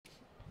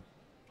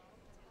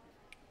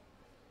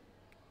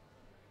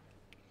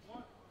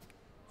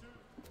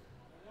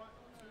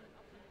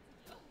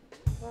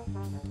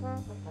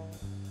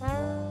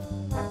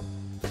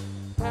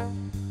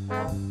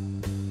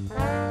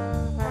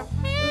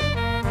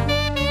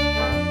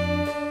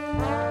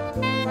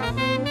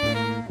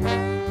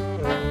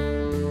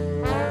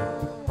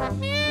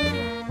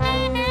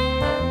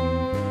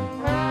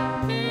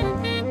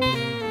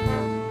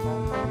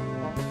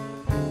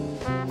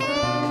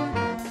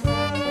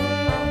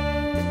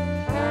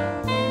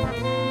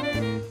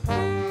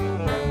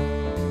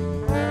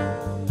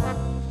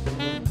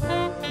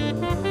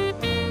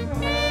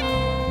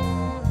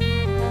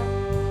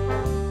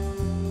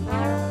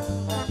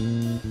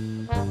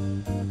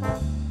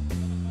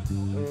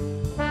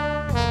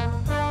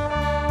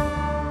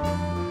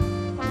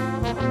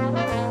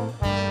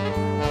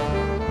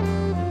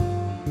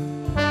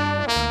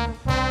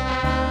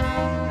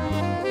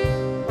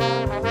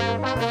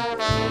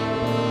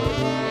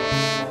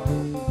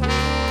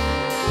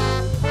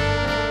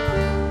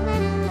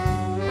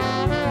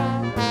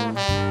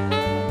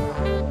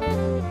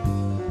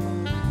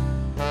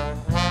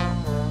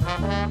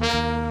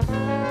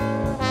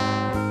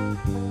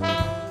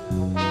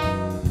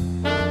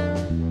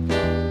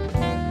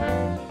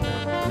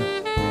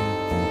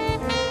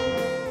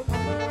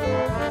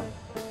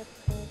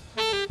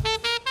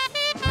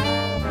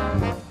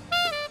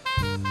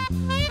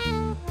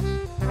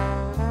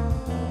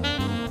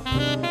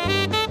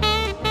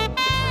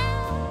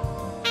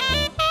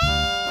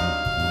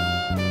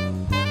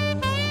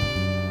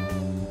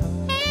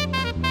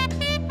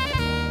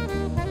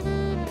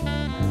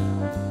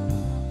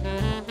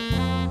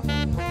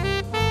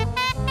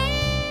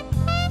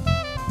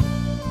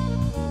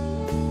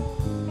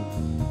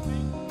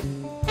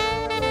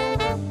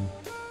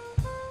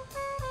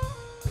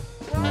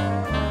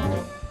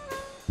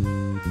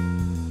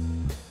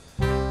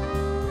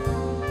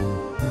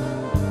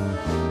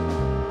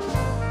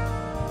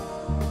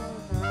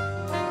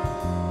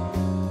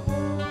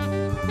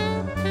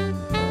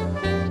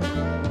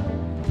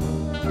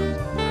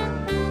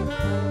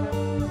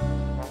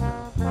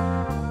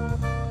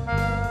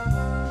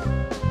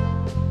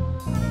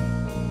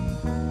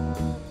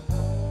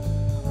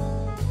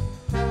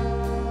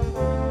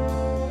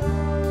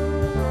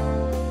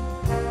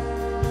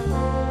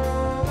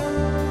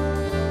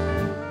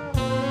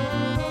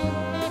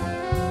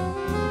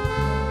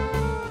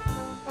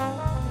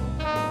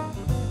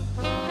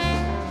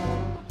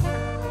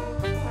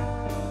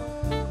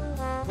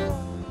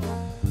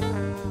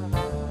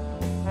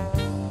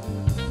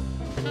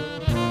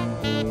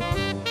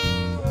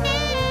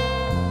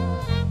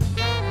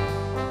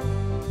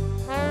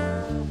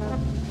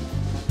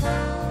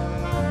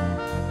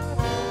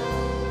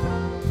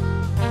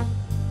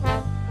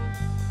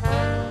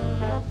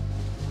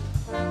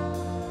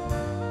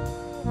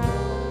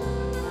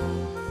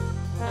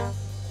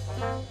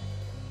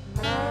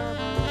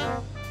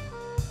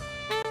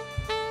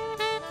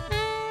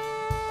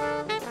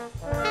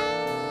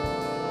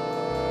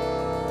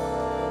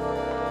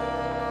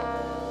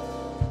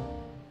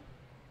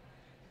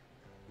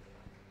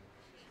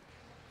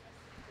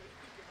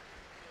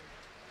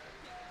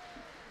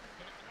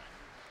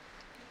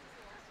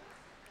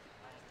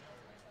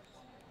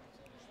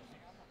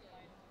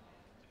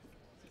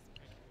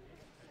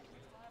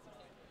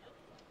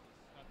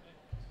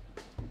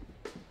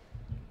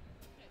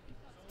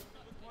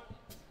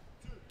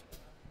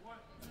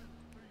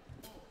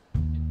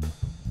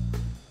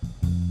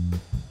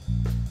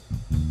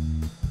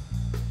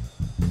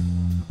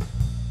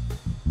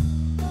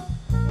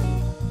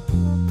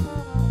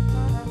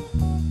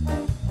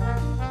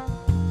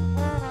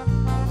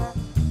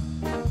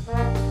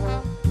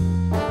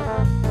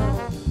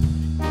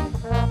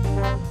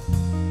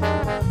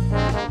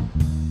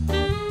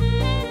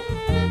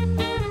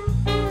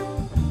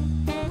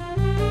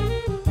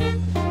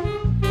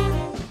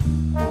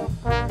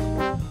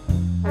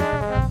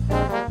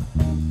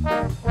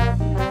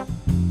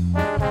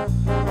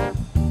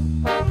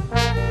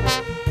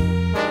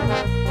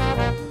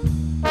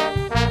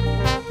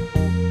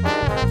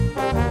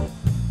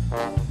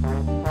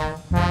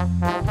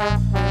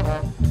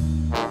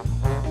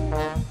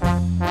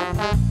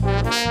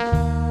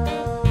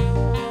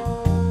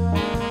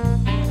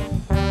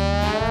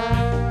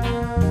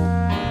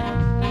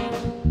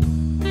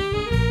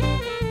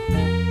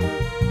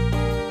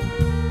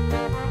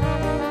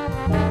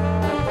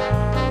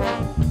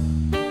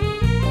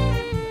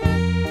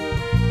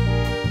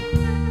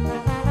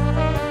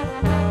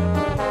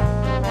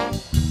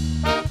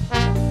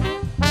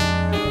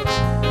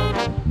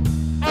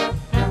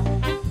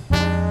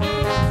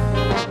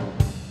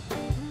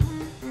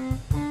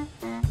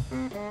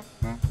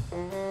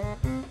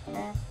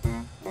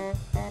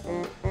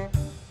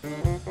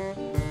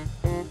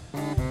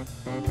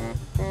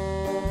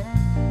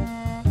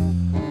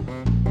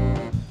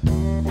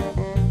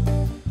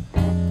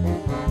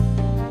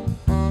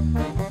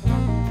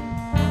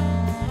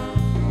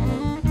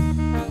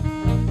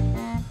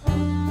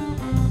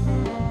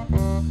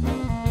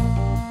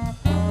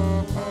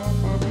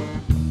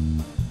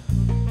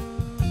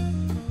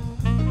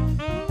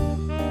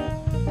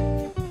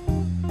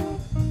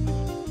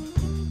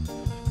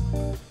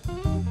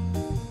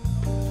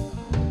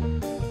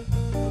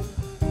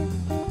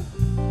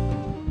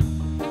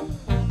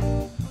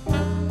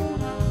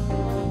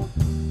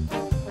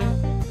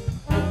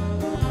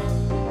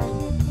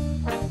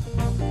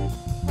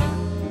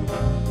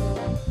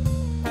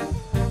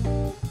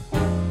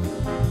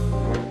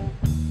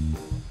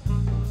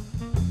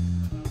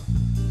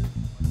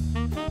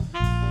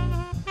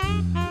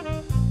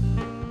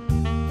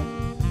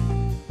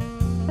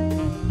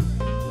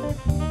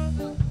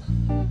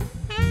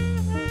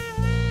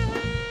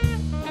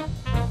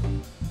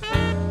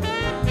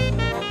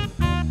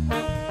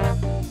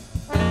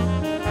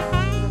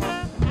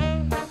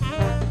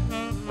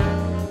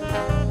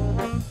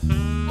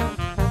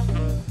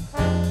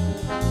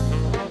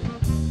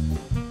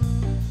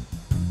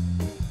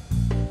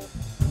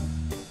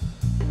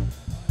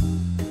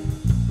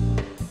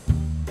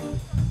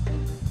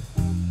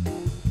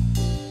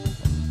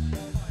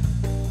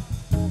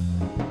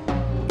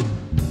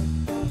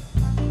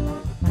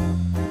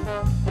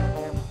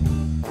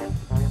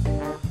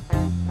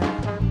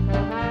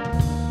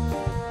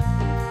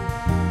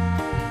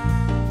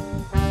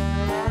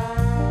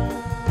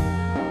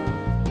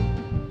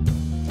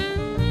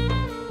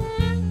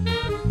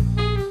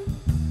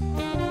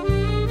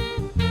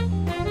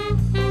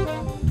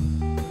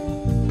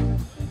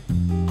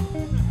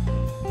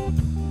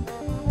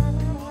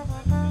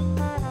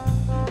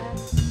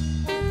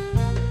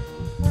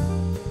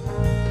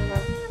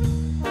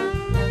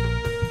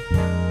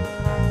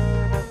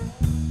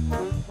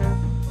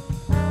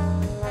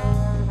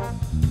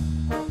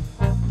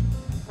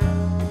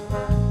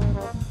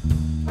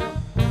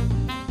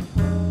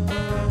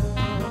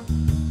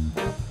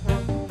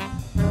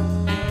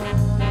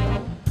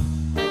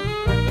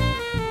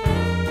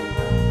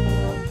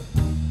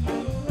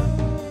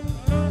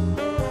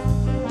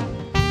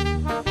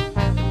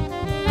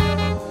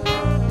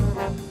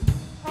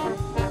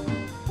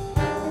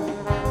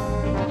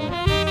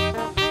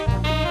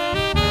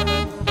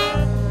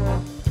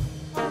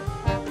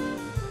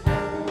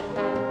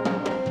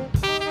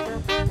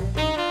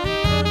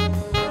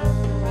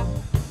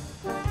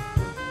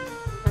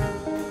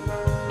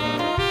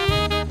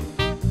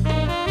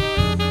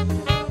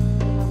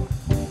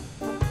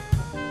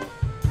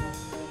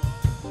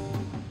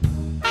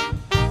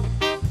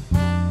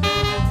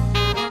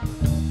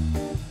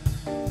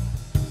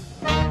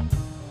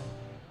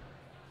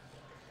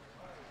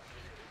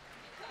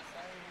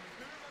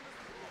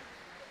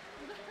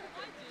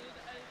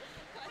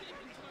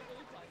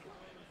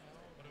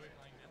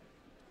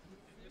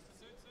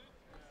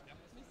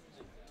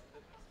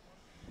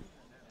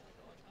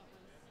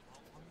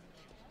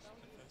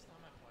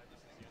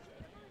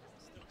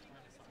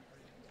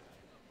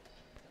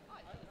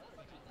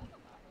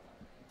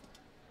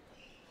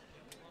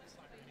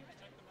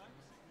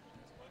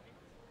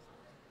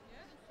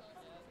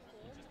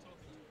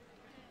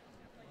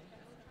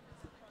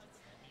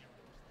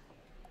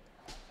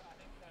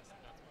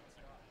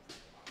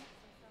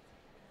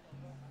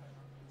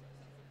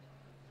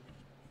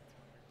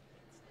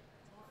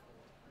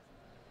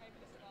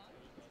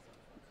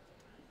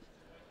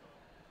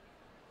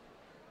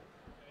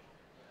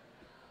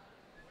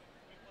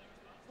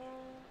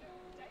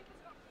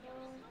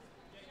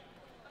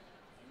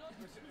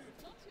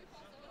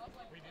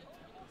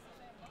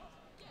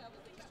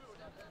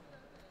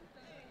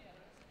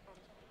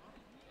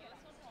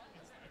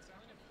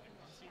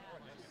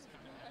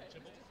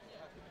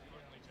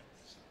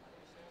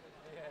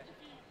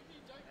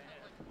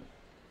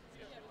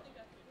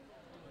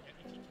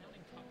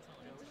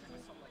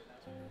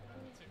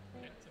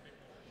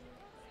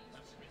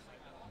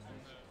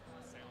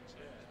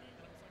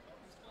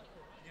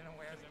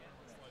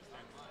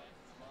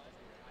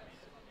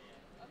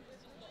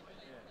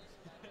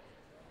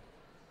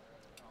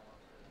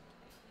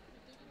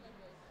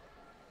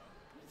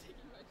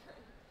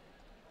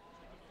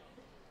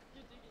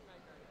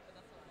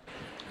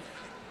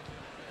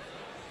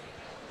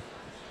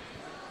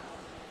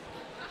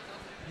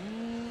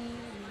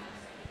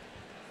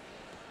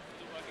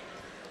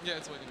Yeah,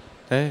 it's working.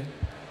 Hey.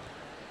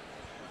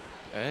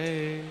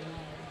 Hey.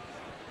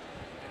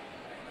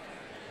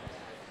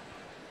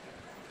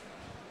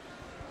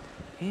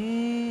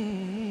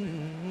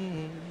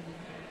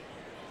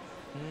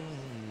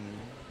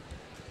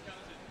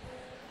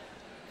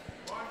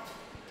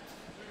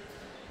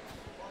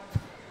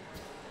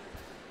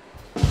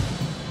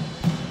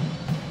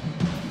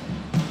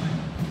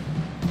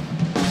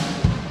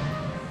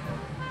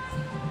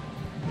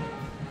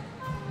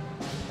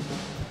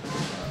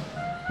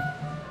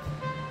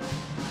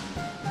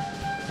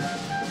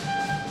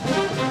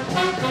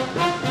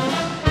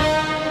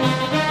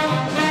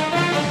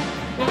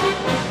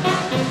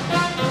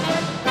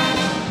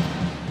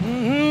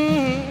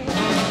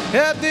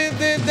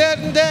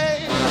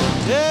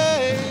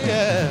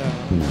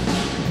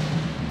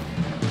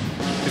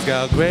 He's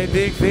got great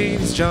big feet,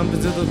 he's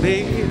jumping to the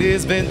beat.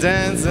 He's been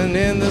dancing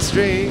in the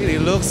street. He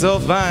looks so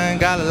fine,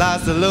 got a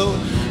lot to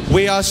lose.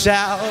 We all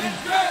shout.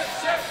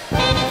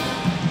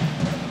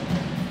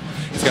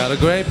 He's got a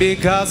great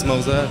big car,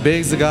 smokes a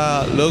big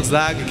cigar. Looks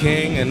like a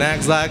king and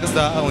acts like a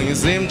star. When you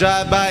see him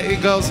drive by, he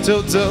goes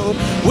toot-toot.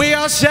 We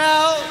all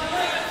shout.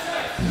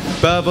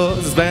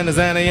 Bubbles, suspenders,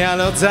 and a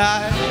yellow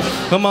tie.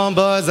 Come on,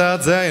 boys, I'll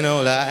tell you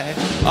no lie.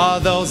 All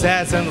those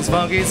hats and those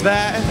funky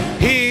spats.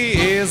 He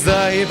is the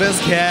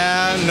hippest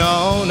cat.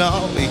 No,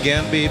 no, he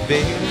can't be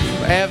beat.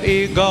 Wherever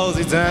he goes,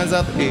 he turns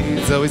up the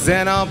heat. So we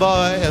send our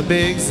boy a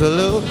big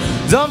salute.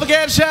 Don't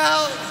forget to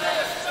shout.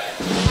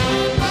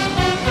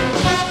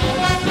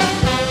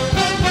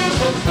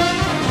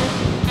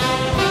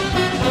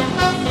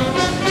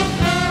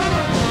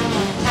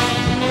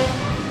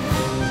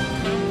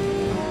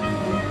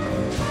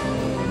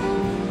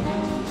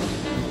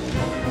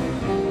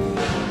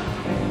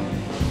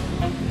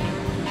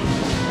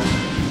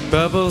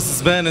 Purple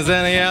suspenders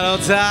and a yellow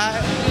tie.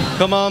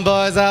 Come on,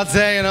 boys, I'll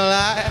tell you no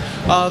lie.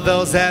 All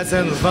those hats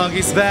and the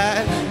funky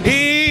spat.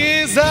 He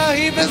is the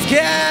heapest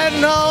cat.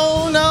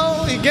 No,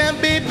 no, he can't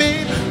be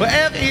beat.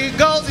 Wherever he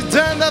goes, he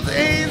turns up the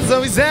heat.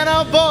 So we send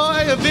our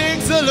boy a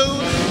big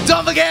salute.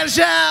 Don't forget to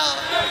shout.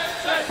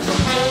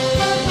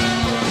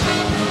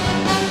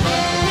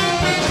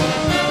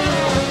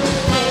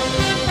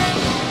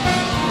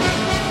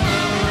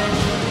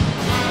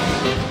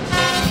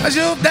 I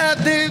shoot that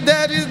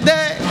is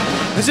day.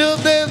 I shoot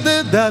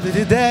that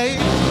is day.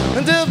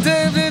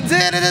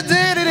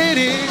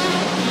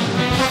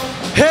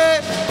 Hey,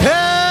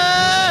 hey.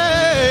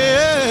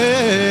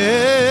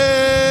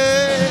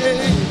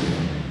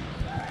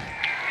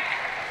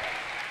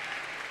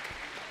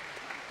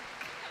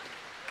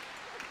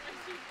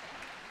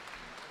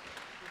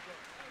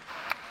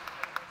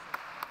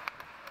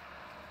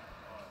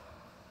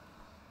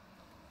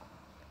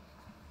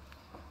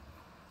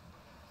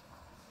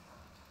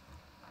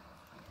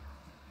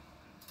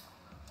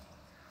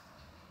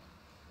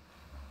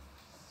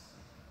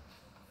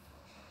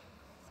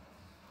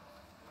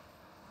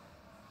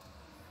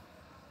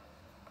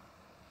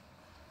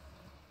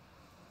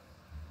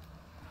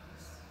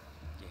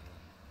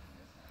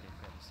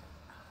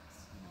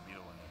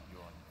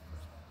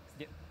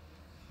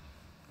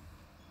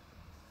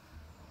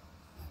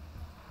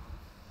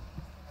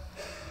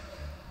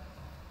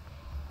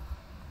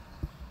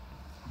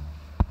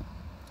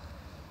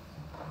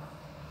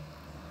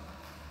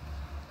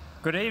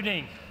 Good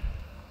evening.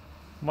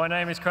 My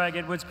name is Craig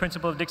Edwards,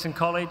 Principal of Dickson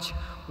College.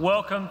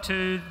 Welcome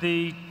to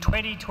the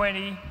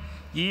 2020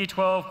 Year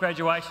 12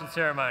 graduation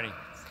ceremony.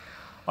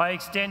 I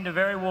extend a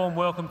very warm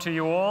welcome to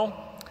you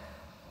all.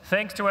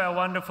 Thanks to our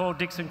wonderful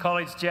Dickson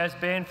College Jazz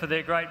Band for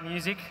their great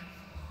music.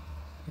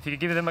 If you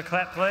could give them a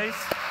clap, please.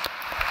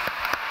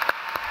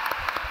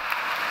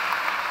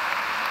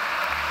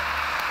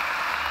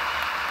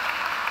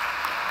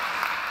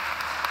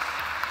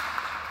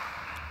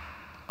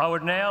 I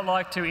would now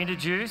like to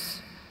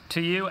introduce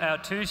to you our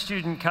two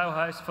student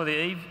co-hosts for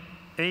the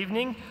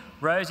evening,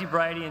 Rosie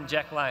Brady and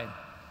Jack Lane.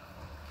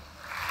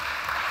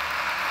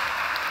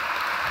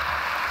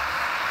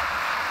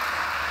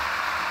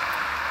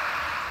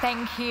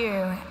 Thank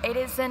you. It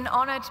is an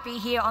honour to be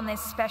here on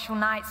this special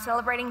night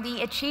celebrating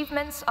the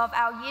achievements of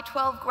our Year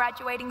 12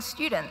 graduating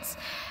students.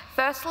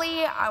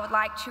 Firstly, I would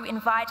like to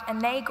invite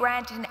Anae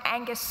Grant and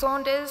Angus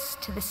Saunders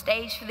to the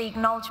stage for the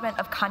acknowledgement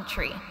of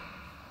country.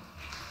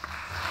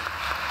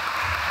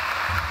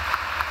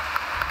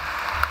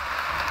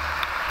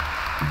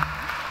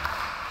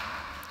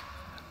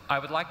 I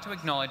would like to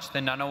acknowledge the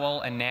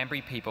Ngunnawal and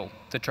Ngambri people,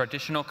 the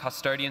traditional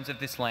custodians of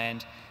this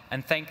land,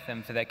 and thank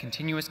them for their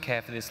continuous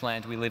care for this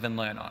land we live and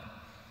learn on.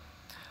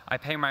 I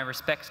pay my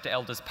respects to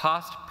elders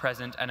past,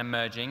 present and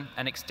emerging,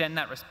 and extend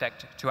that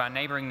respect to our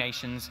neighbouring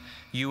nations,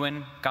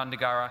 Yuin,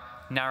 Gundagara,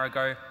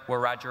 Narago,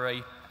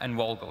 Wiradjuri and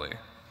Walgaloo.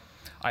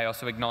 I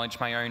also acknowledge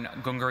my own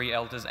Gungari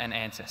elders and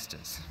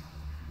ancestors.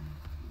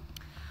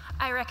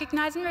 I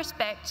recognise and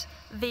respect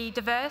the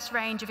diverse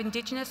range of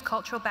Indigenous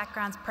cultural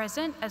backgrounds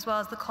present, as well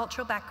as the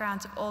cultural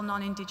backgrounds of all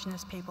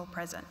non-Indigenous people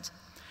present.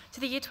 To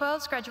the Year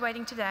 12s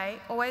graduating today,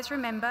 always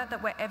remember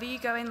that wherever you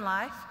go in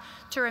life,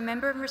 to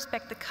remember and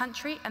respect the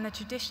country and the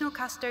traditional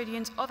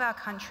custodians of our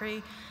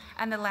country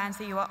and the lands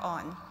that you are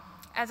on.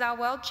 As our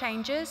world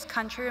changes,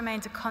 country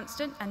remains a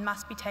constant and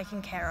must be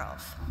taken care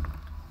of.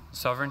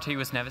 Sovereignty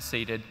was never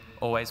ceded,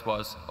 always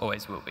was,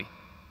 always will be.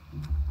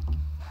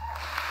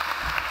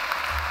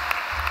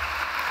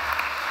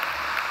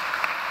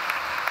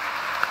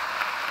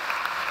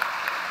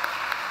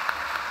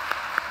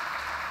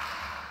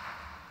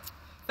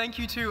 Thank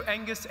you to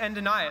Angus and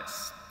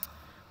Anais.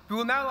 We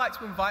will now like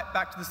to invite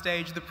back to the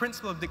stage the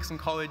Principal of Dickson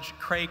College,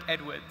 Craig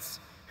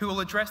Edwards, who will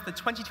address the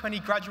 2020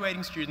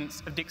 graduating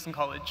students of Dickson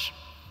College.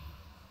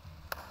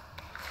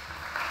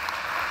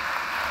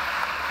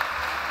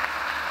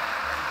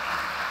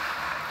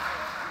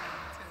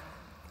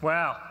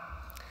 Wow.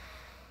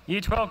 Year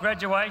 12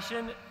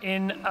 graduation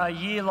in a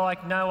year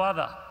like no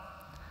other.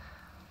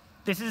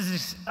 This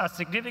is a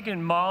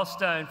significant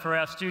milestone for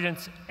our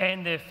students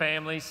and their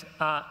families,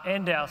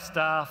 and our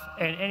staff,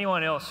 and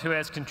anyone else who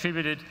has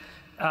contributed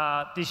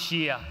this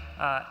year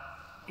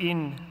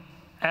in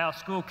our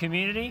school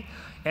community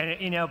and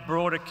in our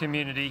broader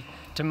community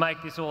to make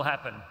this all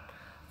happen.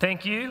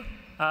 Thank you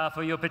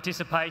for your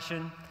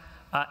participation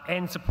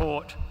and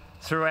support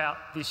throughout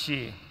this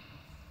year.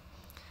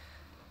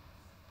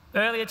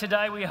 Earlier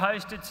today we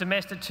hosted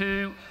Semester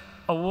 2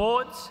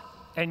 awards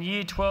and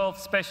Year 12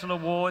 special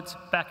awards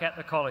back at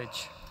the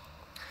college.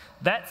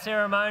 That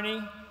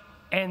ceremony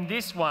and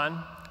this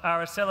one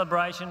are a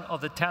celebration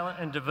of the talent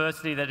and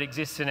diversity that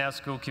exists in our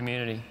school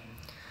community.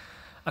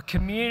 A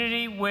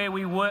community where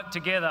we work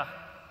together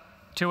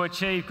to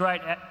achieve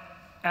great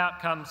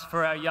outcomes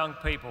for our young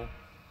people.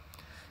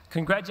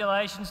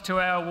 Congratulations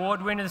to our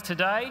award winners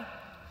today,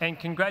 and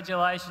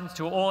congratulations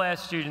to all our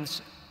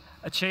students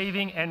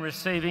achieving and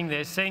receiving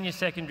their senior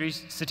secondary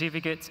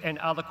certificates and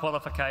other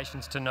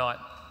qualifications tonight.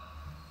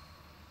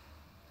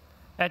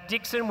 At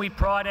Dickson, we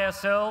pride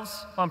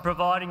ourselves on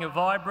providing a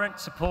vibrant,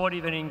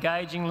 supportive and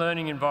engaging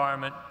learning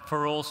environment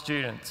for all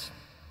students.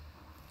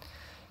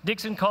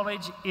 Dickson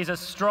College is a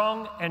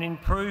strong and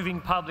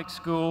improving public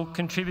school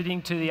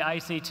contributing to the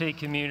ACT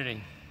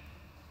community.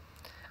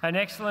 An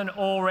excellent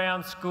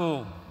all-round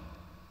school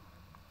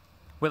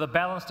with a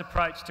balanced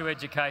approach to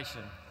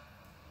education.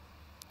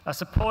 A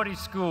supportive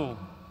school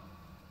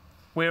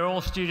where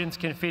all students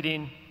can fit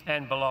in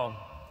and belong.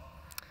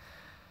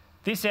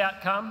 This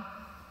outcome,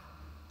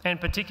 and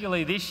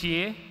particularly this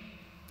year,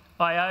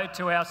 I owe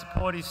to our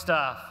supportive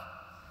staff.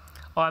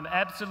 I'm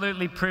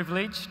absolutely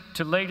privileged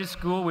to lead a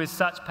school with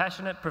such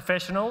passionate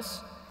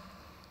professionals,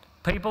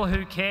 people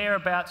who care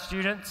about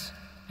students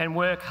and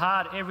work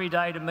hard every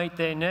day to meet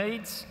their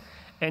needs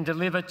and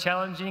deliver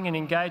challenging and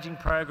engaging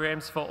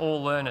programs for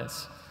all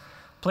learners.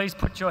 Please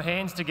put your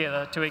hands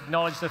together to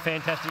acknowledge the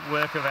fantastic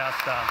work of our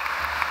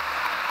staff.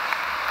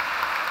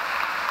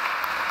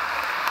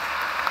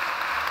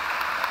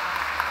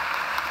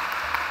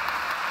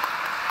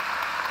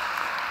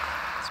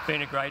 It's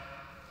been a great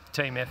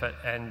team effort,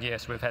 and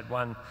yes, we've had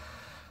one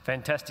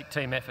fantastic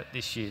team effort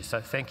this year,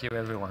 so thank you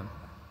everyone.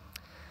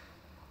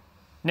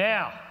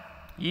 Now,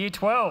 Year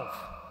 12,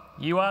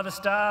 you are the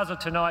stars of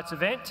tonight's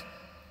event.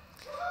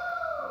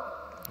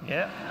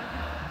 Yeah,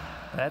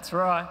 that's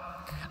right.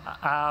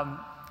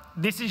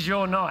 This is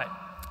your night,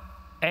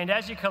 and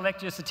as you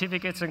collect your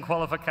certificates and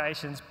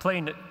qualifications,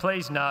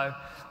 please know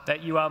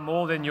that you are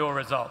more than your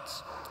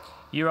results.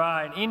 You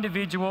are an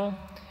individual,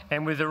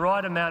 and with the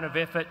right amount of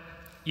effort,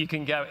 you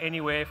can go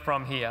anywhere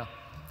from here.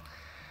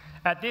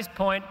 At this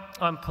point,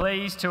 I'm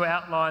pleased to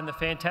outline the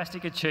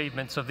fantastic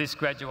achievements of this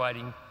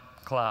graduating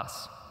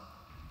class.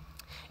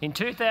 In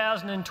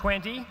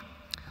 2020,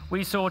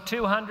 we saw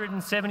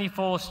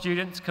 274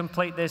 students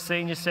complete their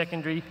senior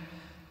secondary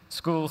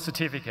school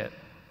certificate.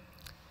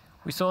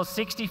 We saw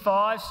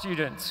 65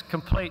 students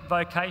complete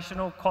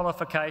vocational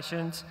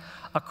qualifications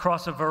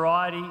across a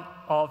variety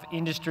of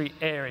industry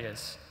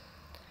areas,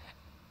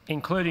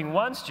 including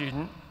one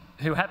student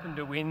who happened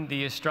to win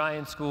the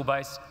Australian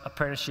School-Based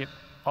Apprenticeship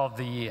of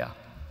the Year.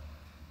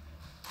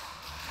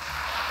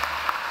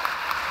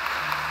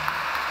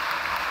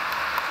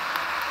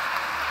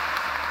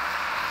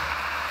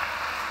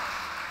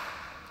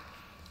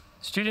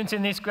 Students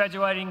in this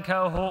graduating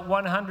cohort,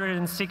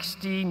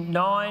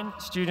 169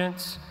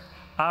 students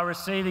are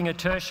receiving a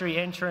tertiary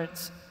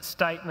entrance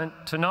statement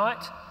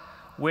tonight,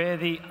 where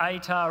the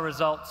ATAR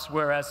results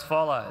were as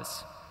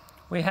follows.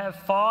 We have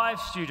 5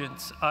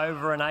 students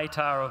over an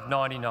ATAR of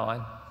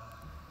 99.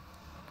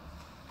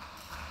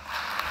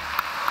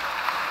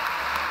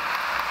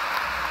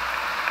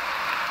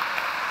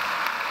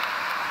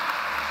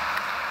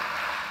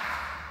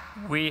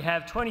 We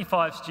have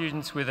 25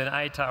 students with an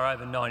ATAR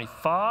over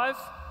 95.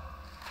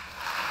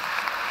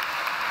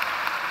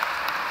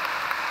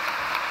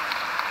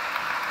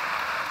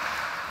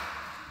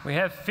 We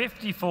have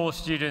 54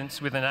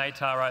 students with an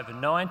ATAR over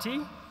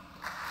 90.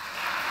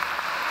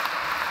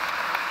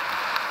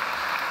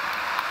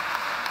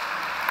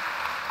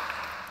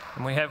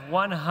 And we have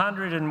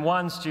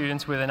 101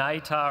 students with an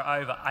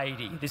ATAR over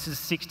 80. This is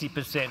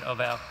 60% of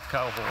our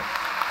cohort.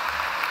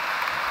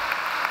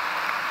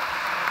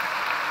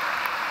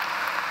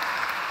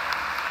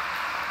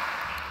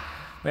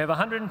 We have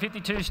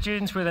 152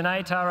 students with an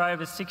ATAR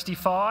over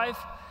 65,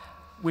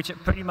 which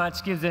it pretty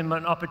much gives them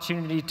an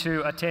opportunity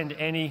to attend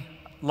any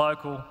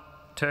local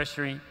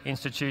tertiary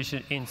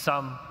institution in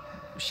some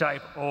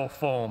shape or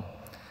form.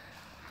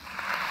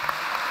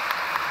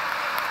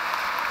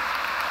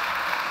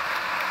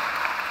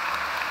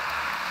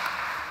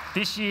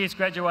 This year's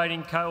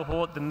graduating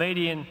cohort, the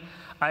median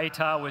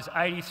ATAR was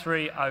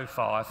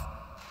 83.05.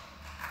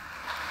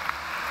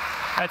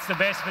 That's the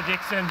best for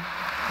Dickson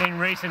in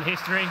recent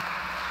history.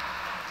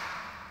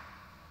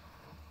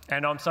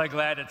 And I'm so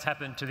glad it's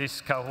happened to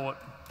this cohort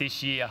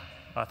this year.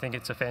 I think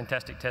it's a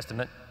fantastic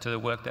testament to the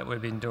work that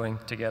we've been doing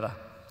together.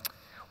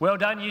 Well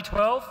done, Year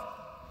 12.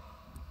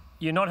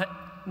 You not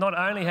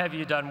only have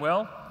you done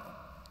well,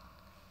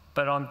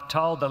 but I'm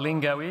told the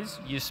lingo is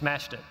you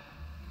smashed it.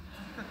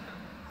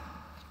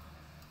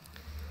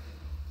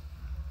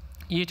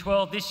 Year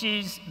 12,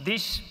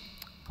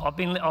 I've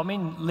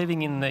been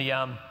living in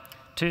the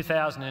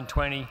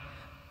 2020,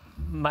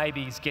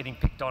 maybe it's getting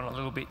picked on a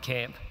little bit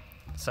camp.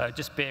 So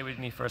just bear with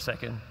me for a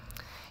second.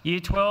 Year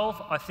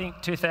 12, I think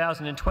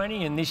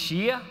 2020 and this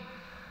year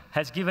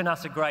has given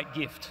us a great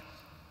gift.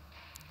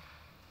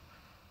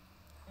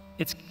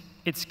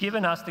 It's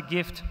given us the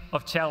gift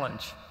of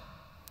challenge,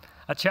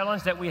 a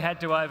challenge that we had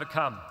to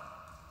overcome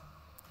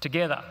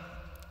together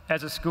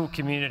as a school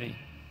community.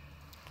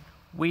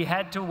 We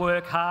had to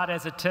work hard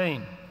as a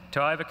team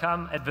to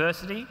overcome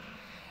adversity,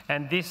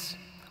 and this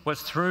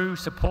was through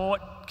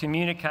support,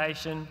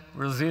 communication,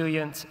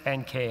 resilience,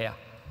 and care.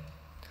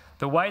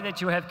 The way that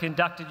you have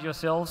conducted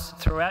yourselves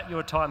throughout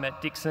your time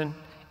at Dickson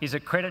is a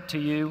credit to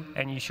you,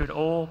 and you should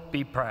all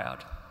be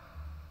proud.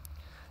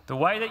 The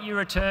way that you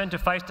returned to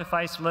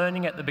face-to-face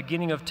learning at the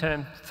beginning of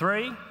Term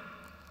 3,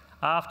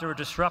 after a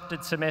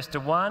disrupted Semester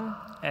 1,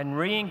 and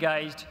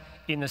re-engaged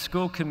in the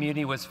school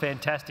community was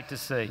fantastic to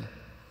see.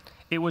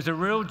 It was a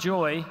real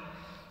joy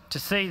to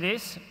see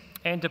this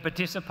and to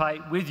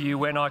participate with you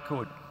when I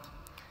could.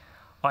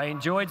 I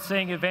enjoyed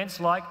seeing events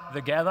like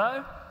The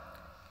Gatho,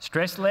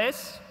 Stress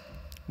Less,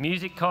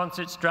 music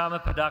concerts, drama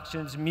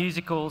productions,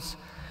 musicals,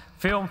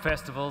 film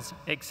festivals,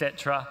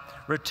 etc.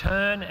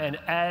 return and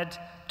add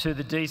to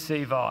the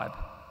DC vibe.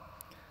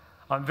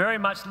 I'm very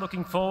much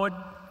looking forward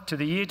to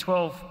the Year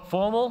 12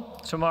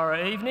 formal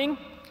tomorrow evening,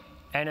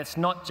 and it's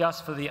not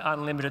just for the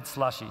unlimited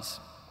slushies.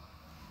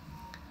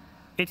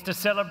 It's to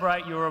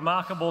celebrate your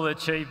remarkable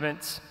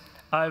achievements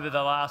over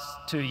the last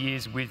 2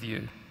 years with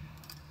you.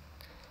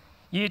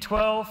 Year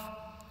 12,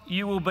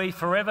 you will be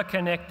forever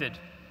connected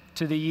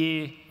to the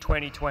year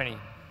 2020,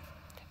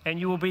 and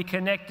you will be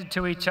connected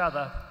to each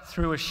other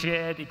through a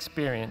shared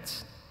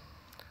experience.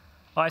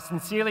 I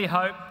sincerely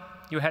hope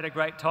you had a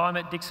great time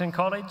at Dickson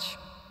College,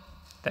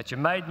 that you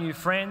made new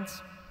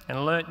friends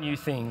and learnt new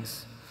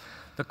things.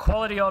 The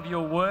quality of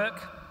your work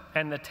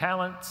and the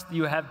talents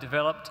you have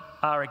developed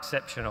are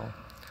exceptional.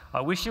 I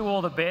wish you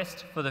all the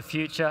best for the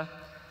future.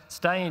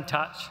 Stay in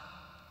touch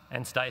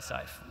and stay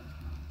safe.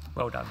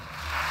 Well done.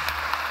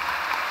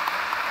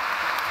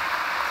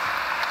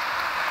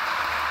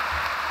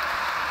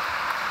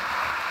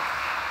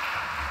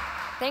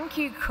 Thank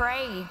you,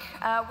 Craig.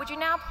 Would you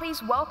now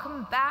please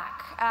welcome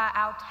back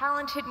our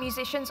talented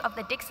musicians of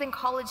the Dickson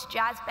College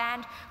Jazz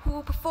Band who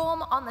will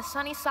perform on the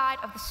sunny side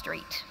of the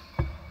street.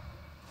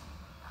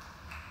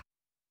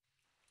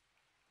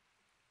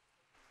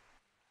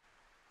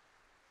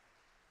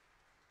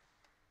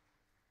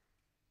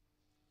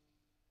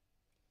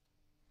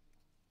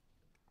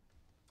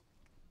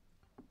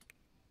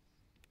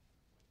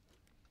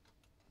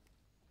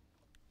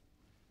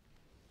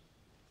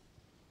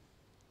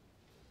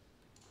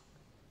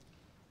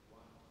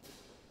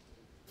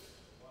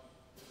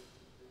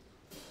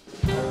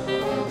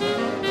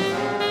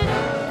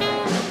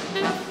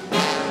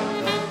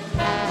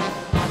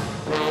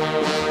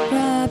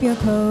 Your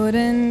coat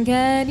and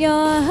get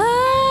your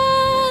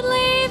hat,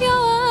 leave your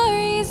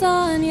worries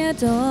on your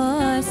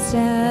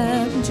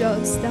doorstep.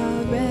 Just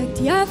direct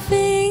your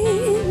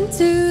feet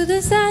to the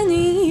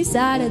sunny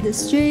side of the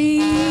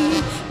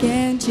street.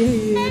 Can't you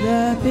hear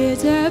the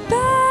bitter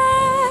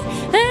bell?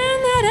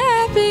 And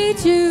that happy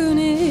tune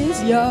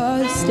is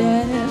your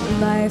step.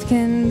 Life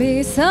can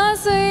be so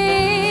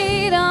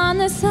sweet on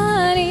the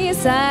sunny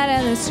side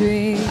of the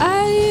street.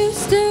 I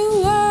used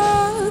to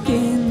walk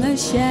in the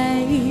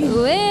shade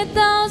with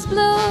those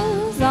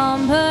blues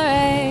on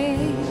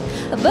parade,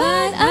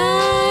 but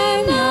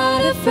I'm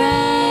not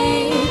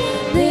afraid.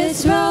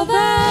 This rover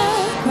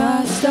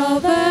crossed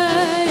over.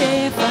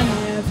 If I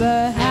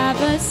never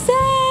have a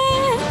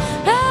cent,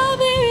 I'll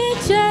be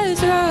rich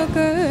as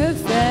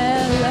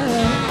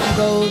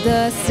gold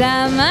dust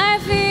at my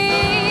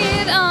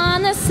feet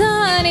on the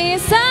sunny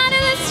side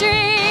of the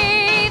street.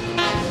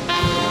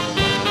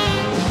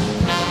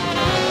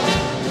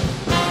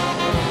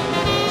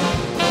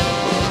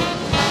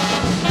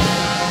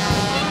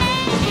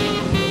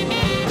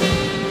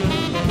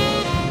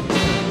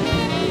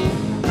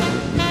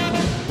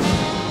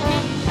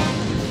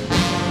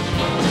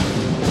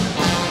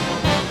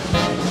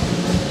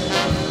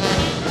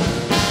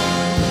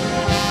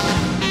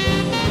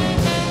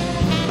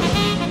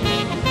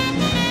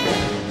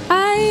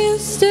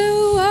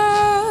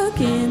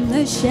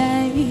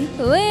 Shade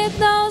with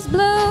those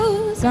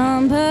blues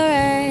on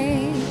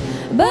parade,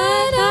 but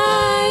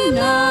I'm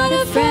not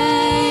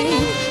afraid.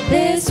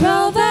 This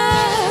rover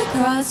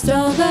crossed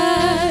over.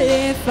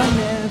 If I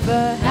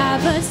never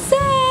have a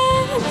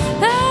cent,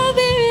 I'll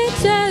be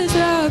rich as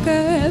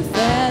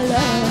Rockefeller.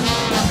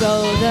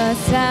 Gold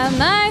dust at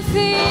my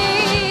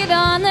feet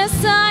on the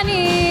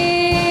sunny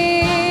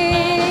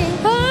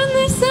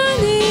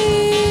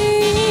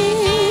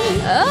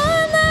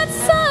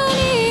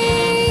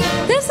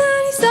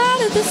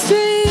side of the street.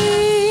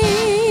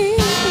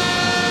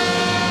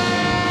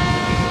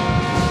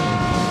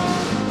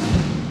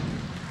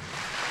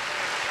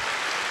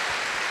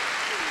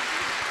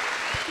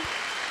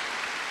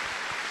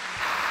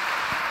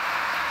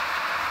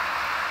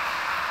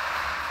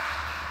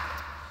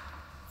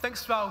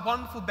 Thanks to our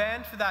wonderful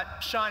band for that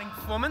shining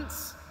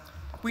performance.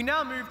 We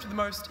now move to the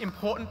most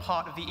important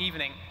part of the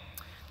evening,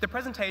 the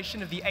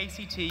presentation of the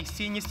ACT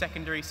Senior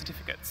Secondary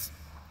Certificates.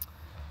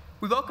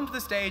 We welcome to the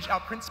stage our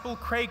principal,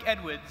 Craig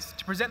Edwards,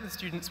 to present the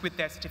students with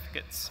their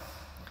certificates.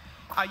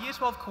 Our Year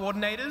 12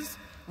 coordinators,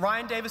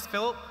 Ryan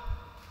Davis-Phillip,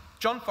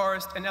 John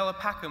Forrest, and Ella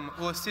Packham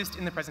will assist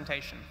in the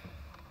presentation.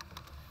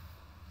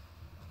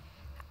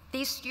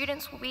 These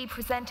students will be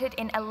presented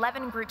in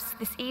 11 groups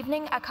this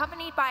evening,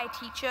 accompanied by a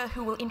teacher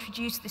who will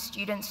introduce the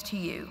students to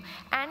you.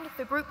 And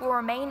the group will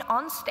remain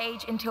on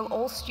stage until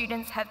all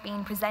students have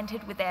been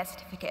presented with their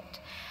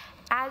certificate.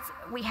 As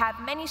we have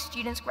many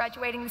students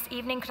graduating this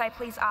evening, could I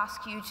please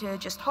ask you to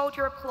just hold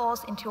your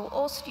applause until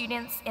all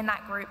students in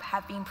that group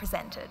have been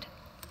presented.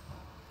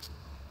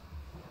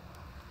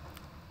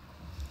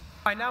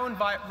 I now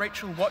invite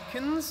Rachel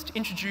Watkins to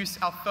introduce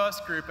our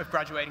first group of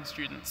graduating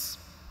students.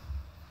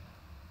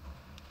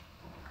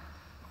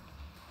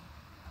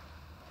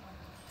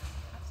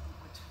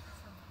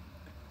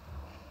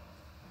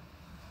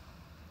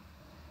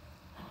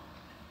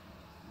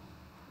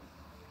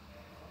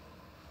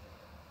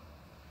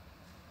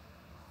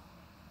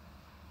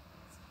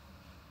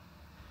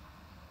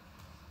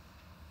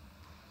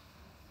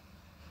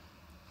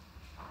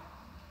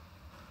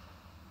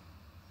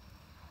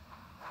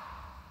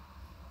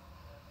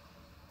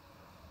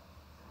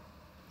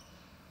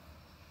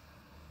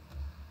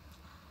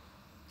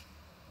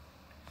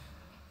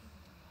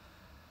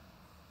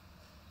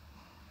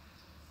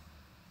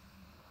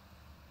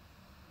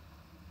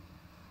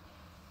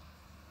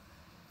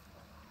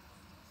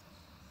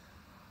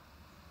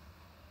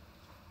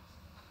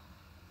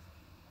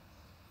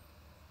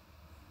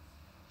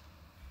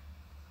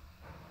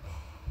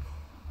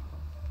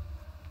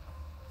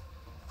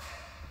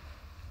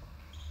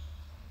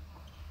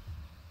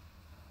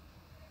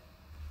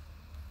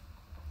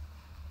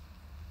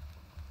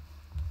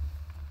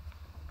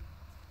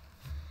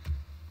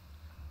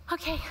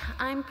 Okay,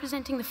 I'm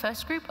presenting the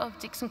first group of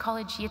Dickson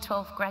College Year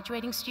 12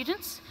 graduating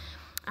students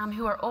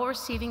who are all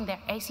receiving their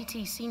ACT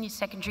Senior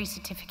Secondary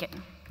Certificate.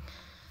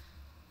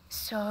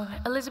 So,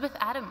 Elizabeth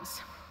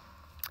Adams,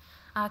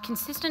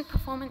 consistent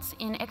performance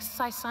in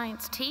exercise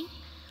science T,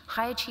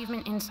 high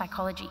achievement in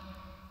psychology.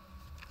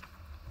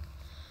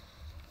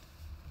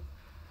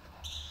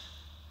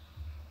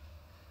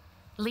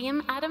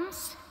 Liam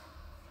Adams,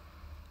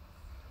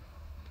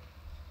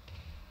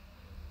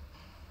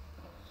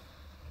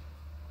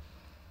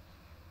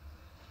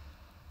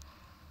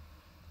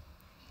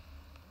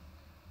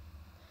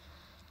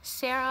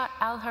 Sarah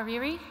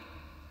Al-Hariri,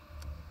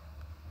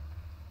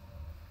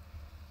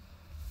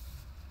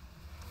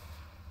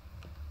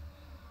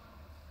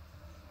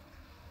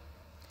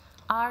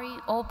 Ari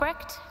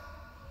Albrecht,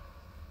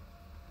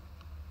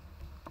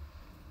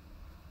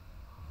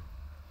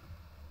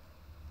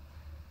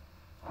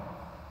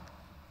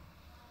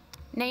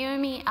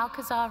 Naomi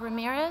Alcazar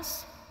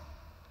Ramirez,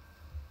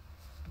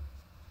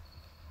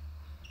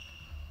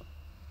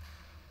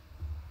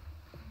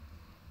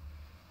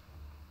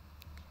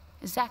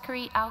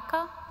 Zachary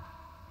Alka,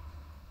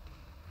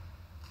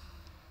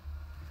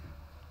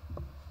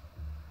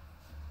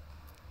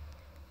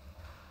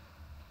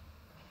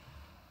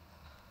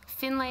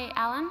 Finlay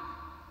Allen,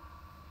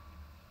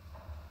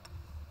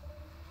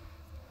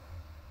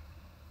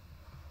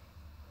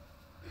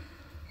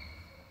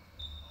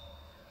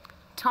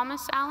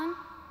 Thomas Allen,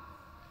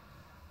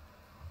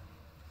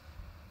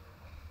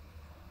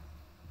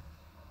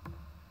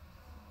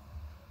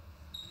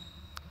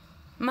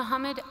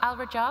 Muhammad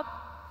Al-Rajab,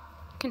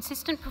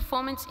 consistent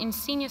performance in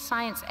Senior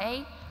Science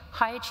A,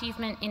 high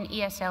achievement in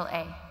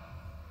ESL-A.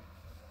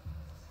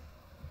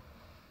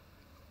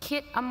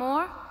 Kit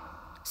Amor,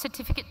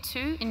 Certificate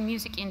 2 in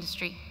Music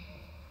Industry.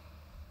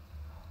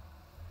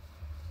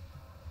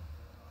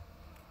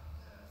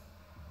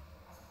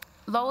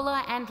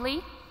 Lola and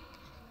Lee,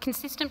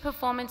 consistent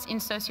performance in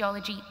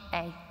sociology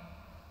A.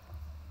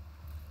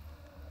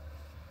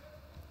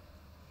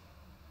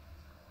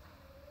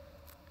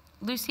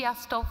 Lucia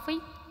Stolfi,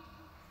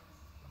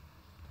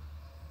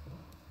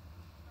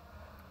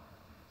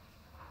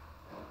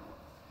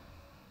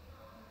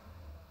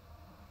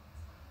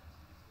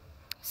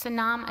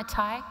 Sanam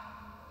Atai,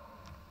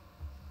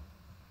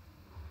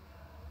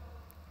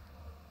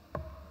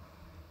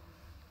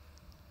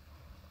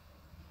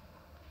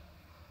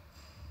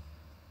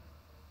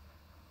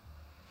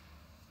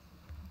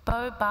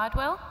 Bo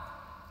Bardwell,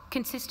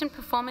 consistent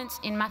performance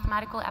in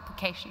mathematical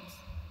applications.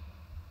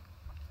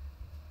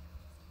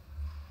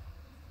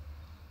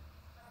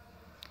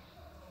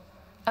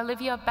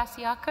 Olivia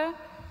Basiaco,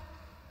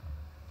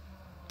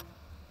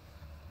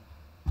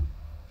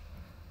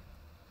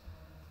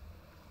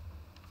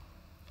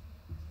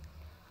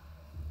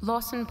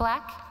 Lawson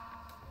Black,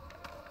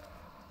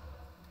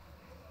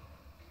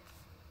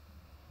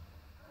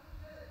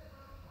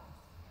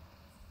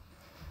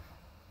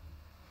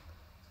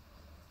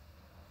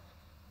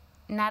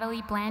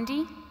 Natalie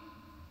Blandy,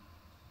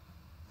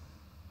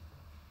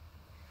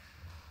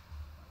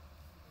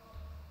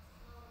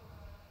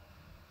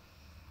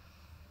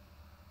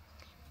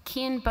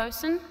 Kian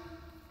Boson,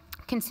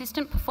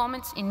 consistent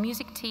performance in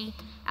Music T,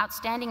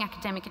 outstanding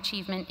academic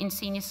achievement in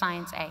Senior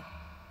Science A.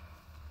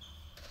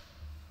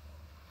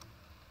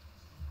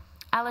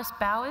 Alice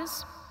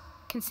Bowers,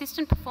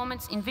 consistent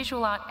performance in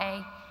Visual Art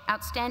A,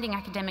 outstanding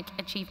academic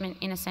achievement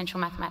in Essential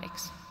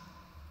Mathematics.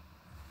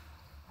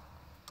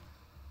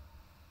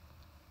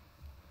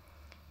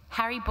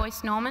 Harry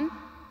Boyce Norman,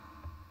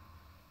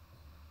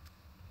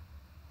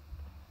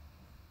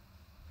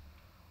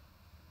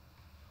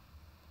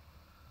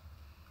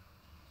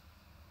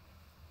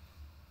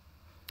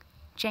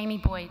 Jamie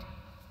Boyd,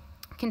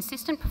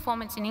 consistent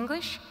performance in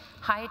English,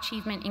 high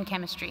achievement in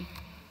chemistry.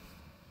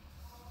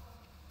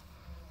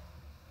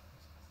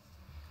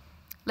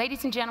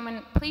 Ladies and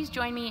gentlemen, please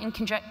join me in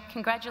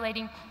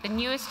congratulating the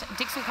newest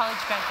Dickson College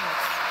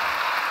graduates.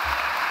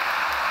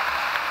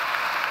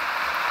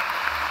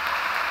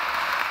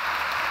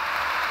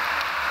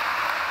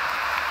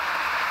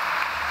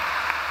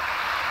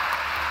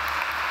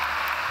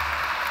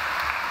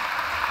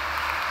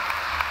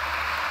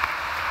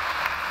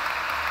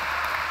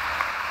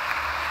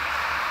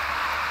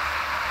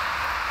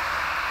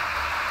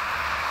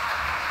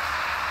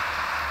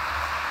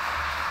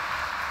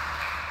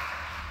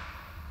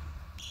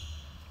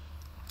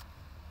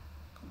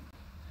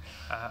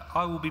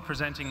 I will be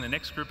presenting the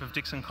next group of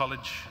Dickson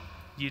College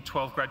Year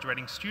 12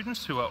 graduating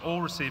students who are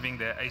all receiving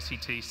their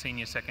ACT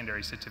Senior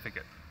Secondary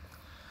Certificate.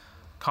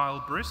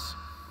 Kyle Bruce,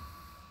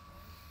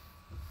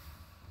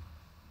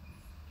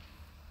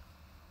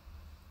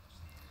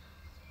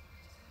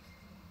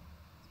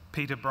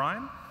 Peter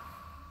Bryan,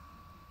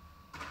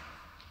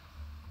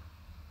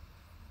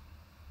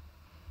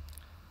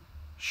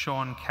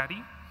 Sean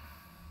Caddy,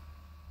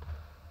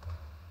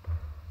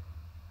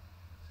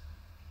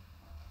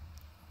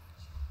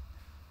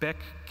 Beck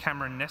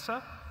Cameron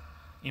Nessa,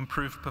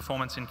 improved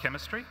performance in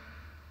chemistry.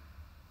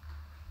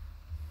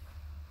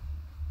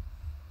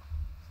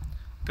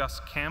 Gus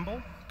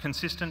Campbell,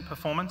 consistent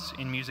performance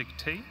in Music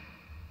T.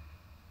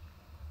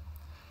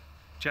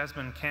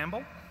 Jasmine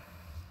Campbell.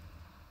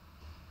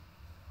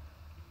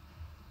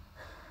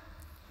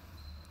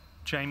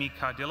 Jamie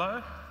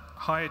Cardillo,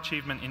 high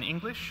achievement in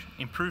English,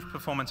 improved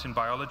performance in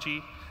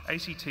biology,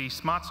 ACT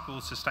Smart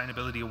Schools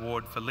Sustainability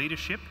Award for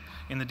leadership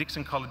in the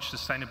Dickson College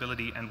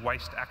Sustainability and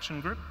Waste Action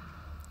Group.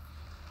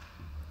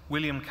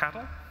 William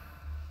Cattle,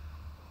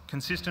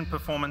 consistent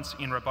performance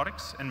in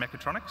robotics and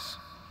mechatronics.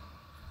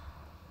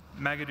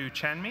 Magadou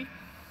Chanmi.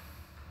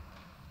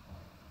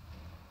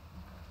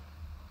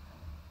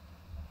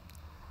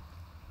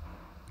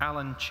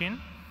 Alan Chin.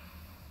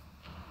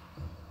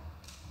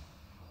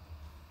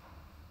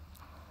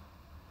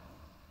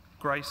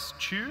 Grace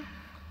Chu,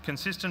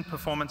 consistent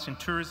performance in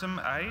Tourism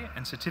A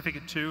and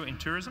Certificate 2 in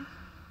Tourism.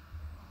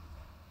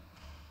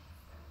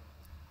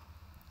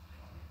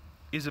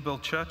 Isabel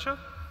Churcher,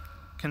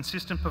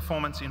 consistent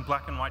performance in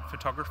Black and White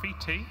Photography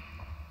T.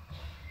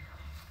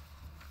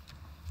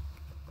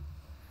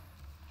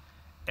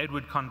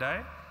 Edward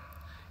Condé,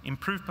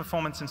 improved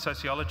performance in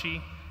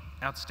Sociology,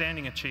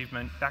 outstanding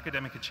achievement,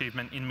 academic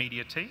achievement in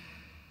Media T.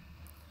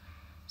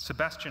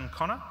 Sebastian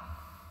Connor.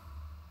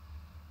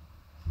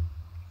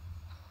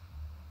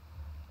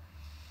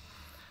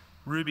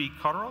 Ruby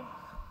Cotterill,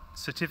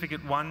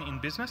 Certificate 1 in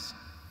Business.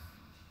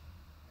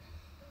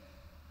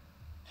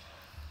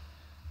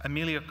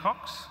 Amelia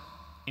Cox,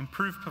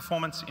 improved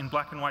performance in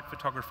Black and White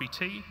Photography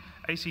T,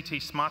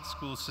 ACT Smart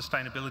Schools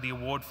Sustainability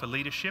Award for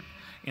leadership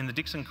in the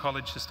Dickson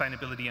College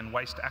Sustainability and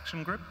Waste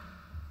Action Group.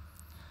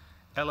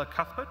 Ella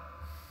Cuthbert,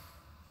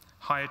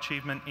 high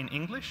achievement in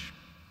English.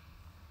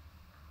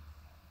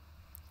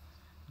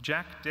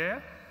 Jack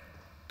Dare,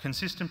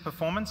 consistent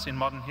performance in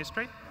modern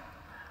history.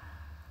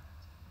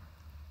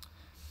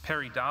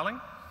 Perry Darling.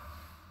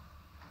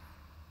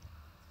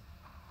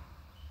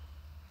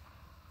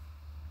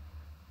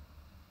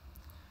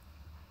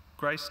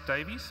 Grace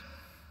Davies.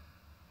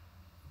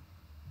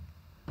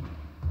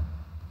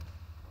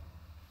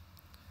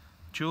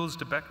 Jules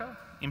de Becker,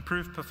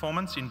 improved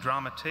performance in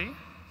drama T.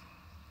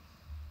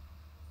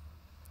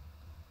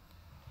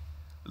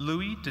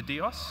 Louis de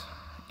Dios,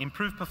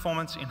 improved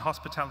performance in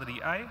hospitality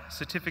A,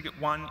 certificate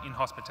 1 in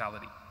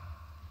hospitality.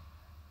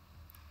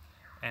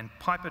 And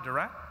Piper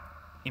Durat,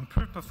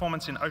 improved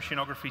performance in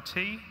oceanography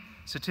T,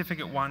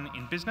 certificate 1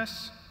 in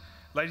business.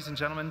 Ladies and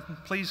gentlemen,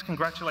 please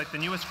congratulate the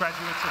newest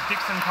graduates of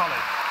Dickson College.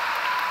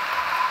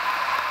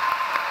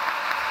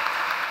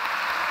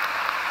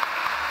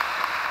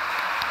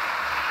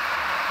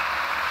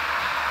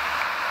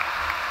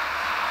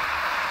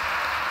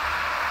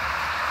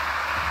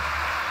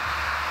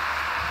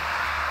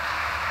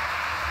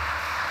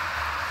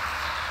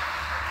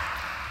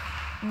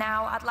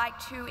 Now I'd like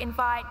to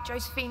invite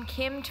Josephine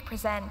Kim to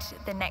present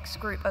the next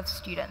group of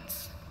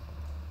students.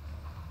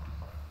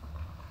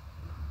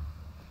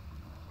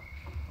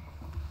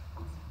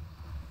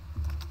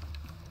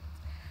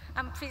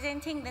 I'm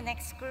presenting the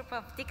next group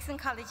of Dickson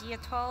College Year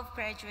 12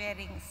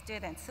 graduating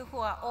students who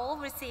are all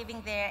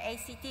receiving their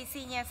ACT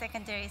Senior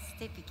Secondary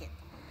Certificate.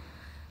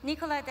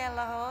 Nicola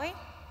Delahoy,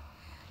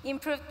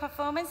 improved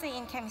performance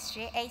in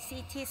chemistry,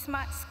 ACT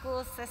Smart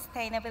School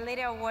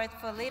Sustainability Award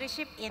for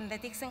leadership in the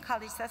Dickson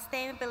College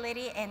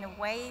Sustainability and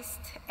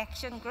Waste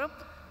Action Group,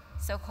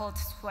 so-called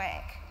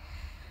SWAG.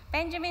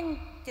 Benjamin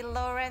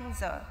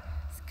DiLorenzo,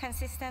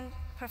 consistent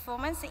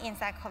performance in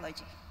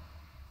psychology.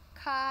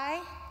 Kai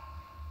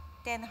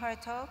Den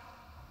Hertog,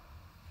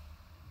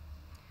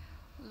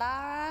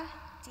 Lara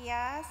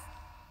Diaz,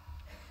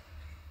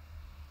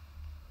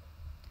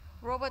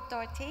 Robert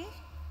Doherty,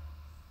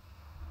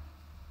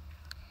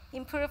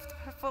 improved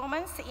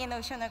performance in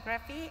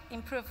oceanography,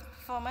 improved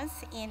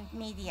performance in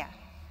media.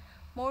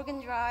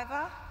 Morgan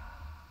Driver,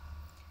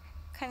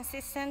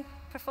 consistent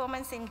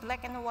performance in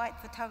black and white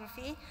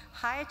photography,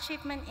 high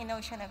achievement in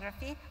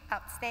oceanography,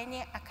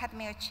 outstanding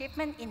academic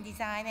achievement in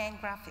design and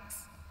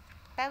graphics.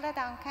 Bella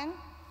Duncan,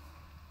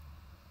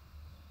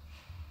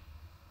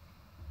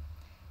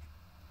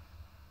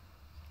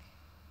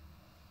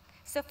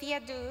 Sophia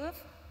Douve,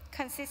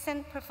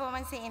 consistent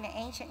performance in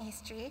ancient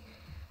history,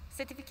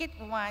 Certificate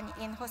 1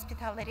 in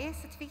hospitality,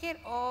 Certificate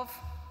of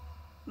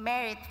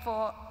Merit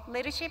for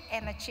leadership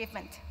and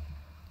achievement.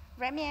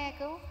 Remy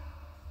Agel,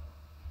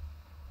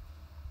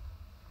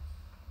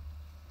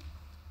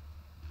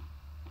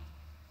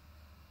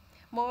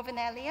 Morven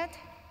Elliott,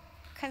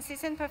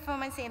 consistent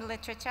performance in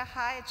literature,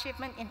 high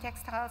achievement in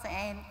textiles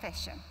and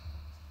fashion.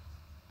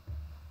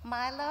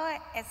 Milo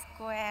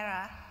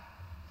Esguerra,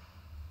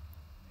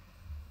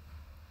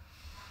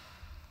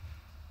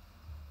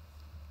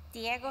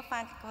 Diego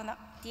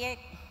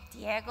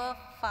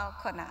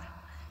Falconer,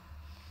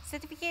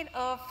 Certificate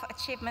of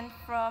Achievement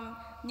from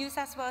New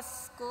South Wales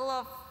School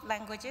of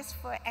Languages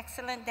for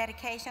excellent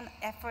dedication,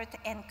 effort,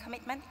 and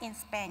commitment in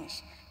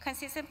Spanish,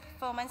 consistent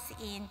performance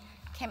in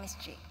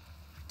chemistry.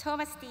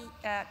 Thomas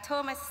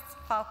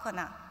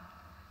Falconer,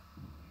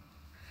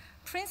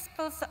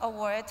 Principal's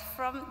Award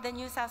from the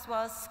New South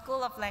Wales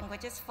School of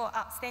Languages for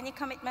outstanding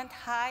commitment,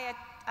 high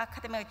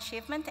academic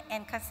achievement,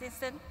 and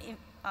consistent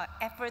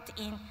effort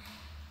in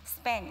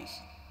Spanish.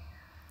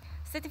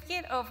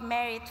 Certificate of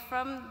Merit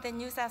from the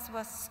New South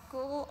Wales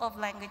School of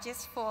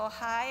Languages for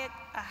high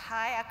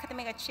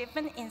academic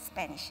achievement in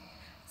Spanish.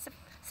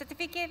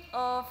 Certificate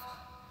of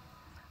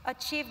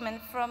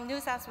Achievement from New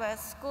South Wales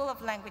School of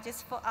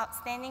Languages for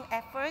outstanding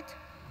effort,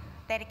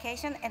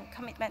 dedication, and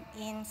commitment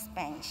in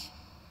Spanish.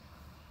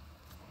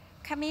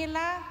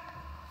 Camila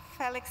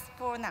Felix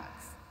Bornax,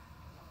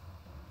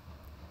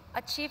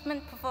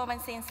 Achievement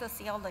Performance in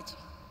Sociology.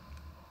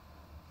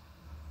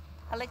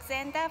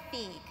 Alexander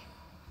Feig,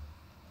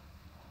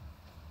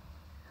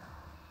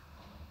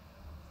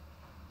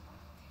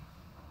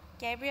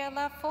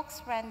 Gabriella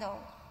Fox Randall,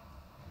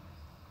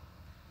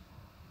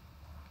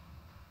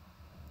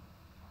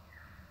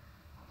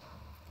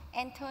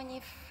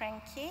 Anthony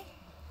Frankie,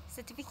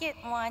 Certificate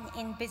 1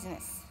 in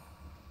Business.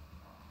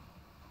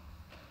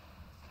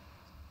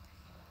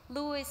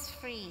 Louis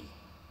Free,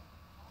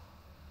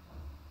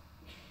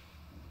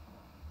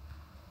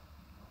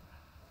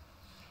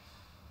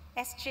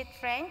 Astrid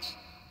French,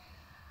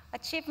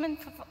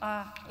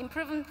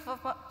 improvement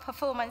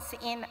performance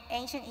in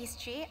ancient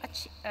history,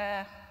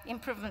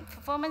 improvement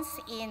performance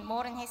in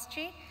modern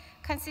history,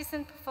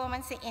 consistent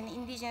performance in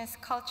indigenous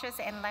cultures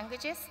and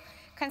languages,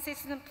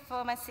 consistent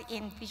performance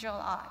in visual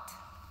art.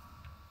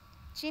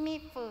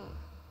 Jimmy Fu,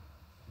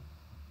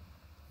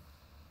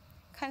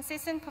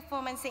 consistent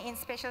performance in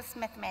specialist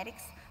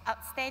mathematics,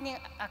 outstanding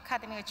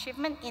academic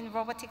achievement in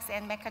robotics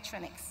and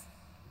mechatronics.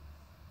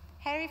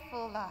 Harry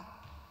Fuller,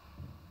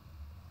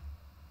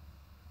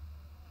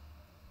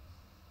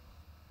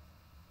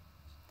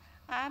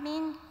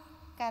 Amin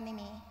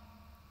Ghanimi,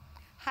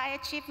 high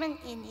achievement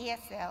in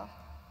ESL.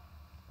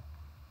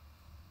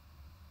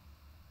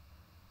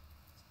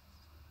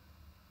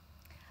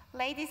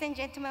 Ladies and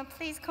gentlemen,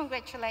 please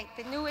congratulate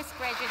the newest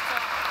graduates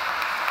of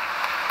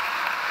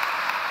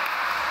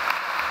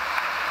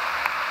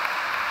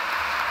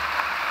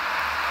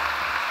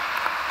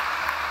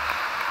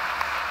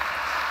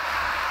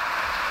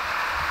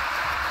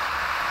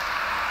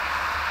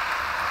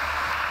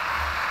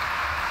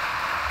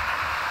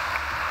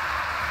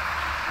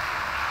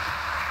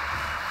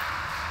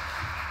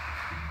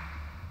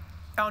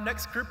Our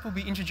next group will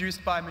be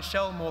introduced by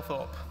Michelle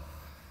Moorthorpe.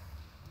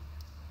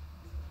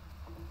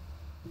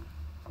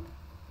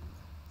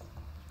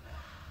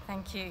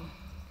 Thank you.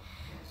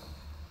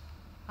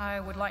 I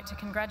would like to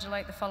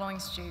congratulate the following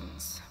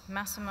students: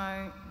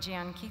 Massimo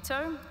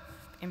Gianchito,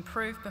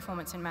 improved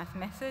performance in math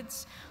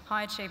methods,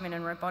 high achievement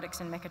in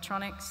robotics and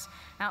mechatronics,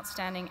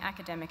 outstanding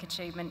academic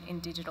achievement in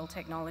digital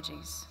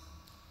technologies.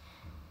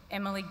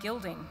 Emily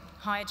Gilding,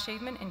 high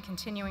achievement in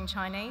continuing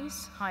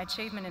Chinese, high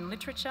achievement in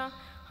literature,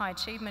 high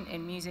achievement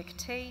in music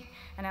T,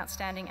 and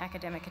outstanding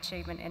academic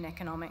achievement in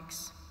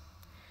economics.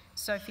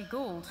 Sophie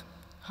Gould,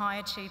 high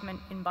achievement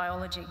in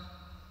biology.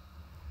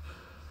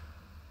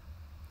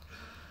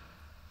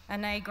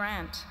 Anae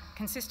Grant,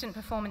 consistent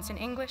performance in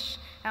English,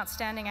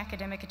 outstanding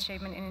academic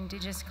achievement in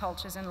Indigenous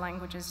cultures and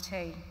languages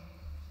T.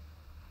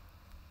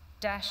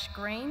 Dash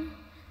Green,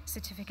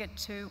 Certificate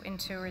 2 in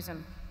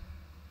tourism.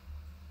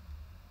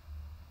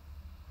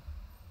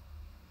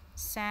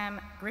 Sam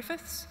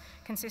Griffiths,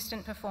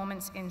 consistent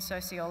performance in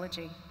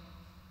sociology.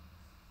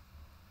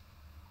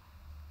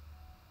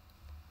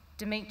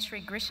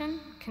 Dimitri Grishin,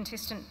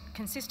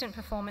 consistent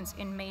performance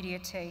in media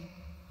T.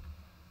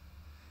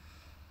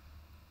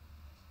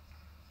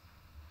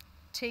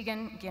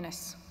 Tegan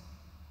Guinness.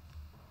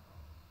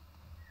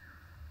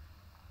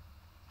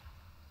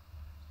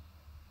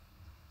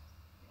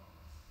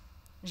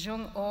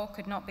 Zhong O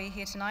could not be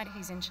here tonight,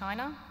 he's in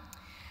China.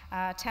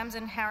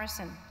 Tamsin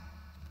Harrison.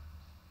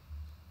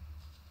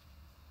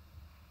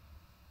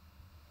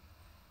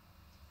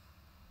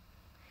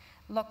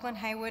 Lachlan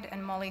Hayward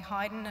and Molly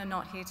Hayden are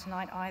not here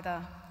tonight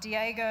either.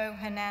 Diego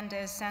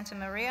Hernandez Santa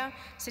Maria,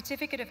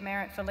 Certificate of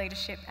Merit for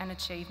Leadership and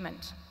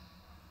Achievement.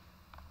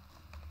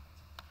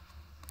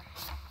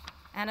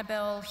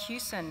 Annabelle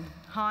Hewson,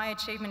 high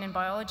achievement in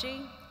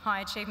biology, high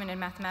achievement in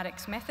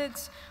mathematics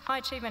methods, high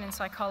achievement in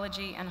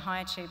psychology, and high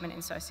achievement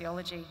in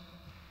sociology.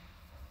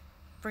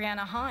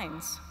 Brianna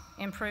Hines,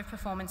 improved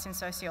performance in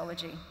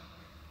sociology.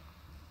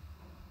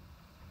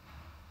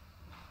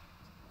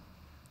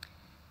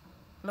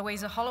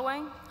 Louisa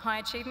Holloway, high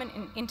achievement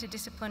in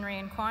interdisciplinary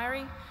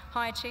inquiry,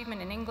 high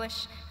achievement in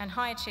English, and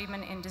high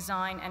achievement in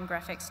design and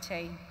graphics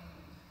T.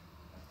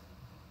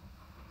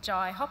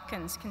 Jai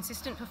Hopkins,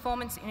 consistent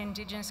performance in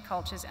Indigenous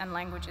cultures and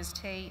languages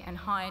T, and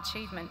high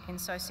achievement in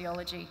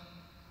sociology.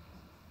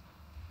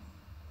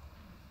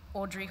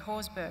 Audrey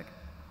Horsberg.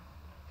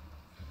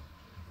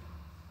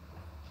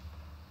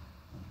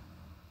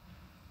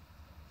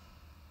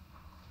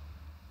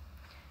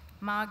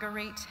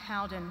 Marguerite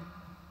Howden.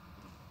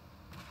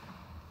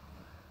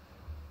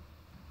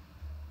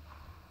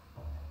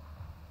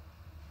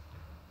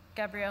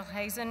 Gabrielle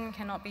Hazen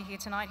cannot be here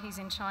tonight, he's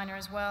in China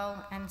as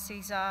well, and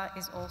Cesar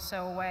is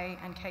also away,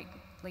 and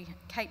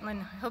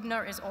Caitlin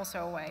Hubner is also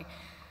away.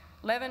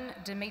 Levin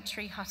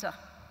Dimitri Hutter.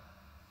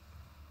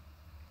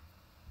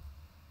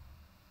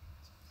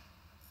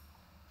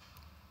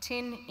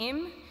 Tin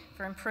Im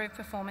for improved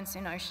performance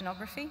in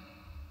oceanography.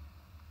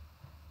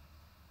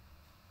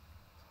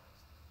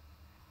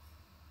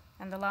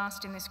 And the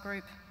last in this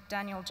group,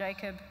 Daniel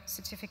Jacob,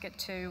 Certificate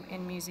 2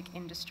 in music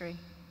industry.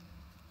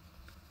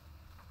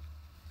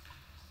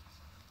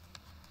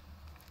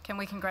 Can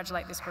we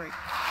congratulate this group?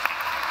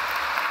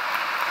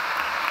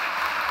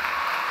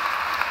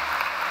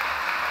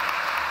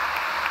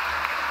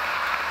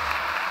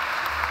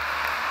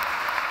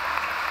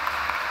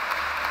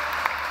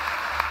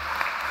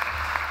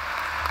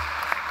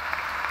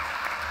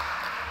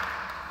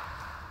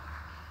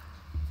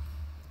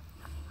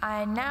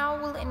 I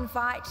now will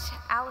invite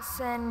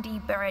Alison Di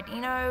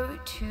Berardino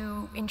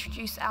to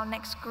introduce our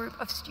next group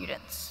of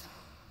students.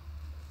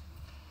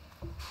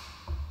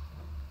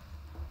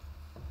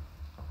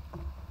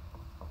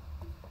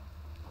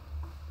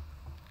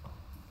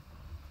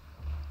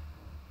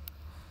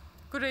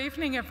 Good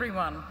evening,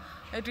 everyone.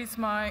 It is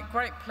my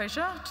great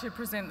pleasure to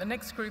present the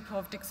next group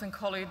of Dickson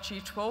College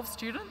Year 12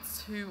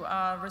 students who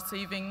are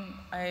receiving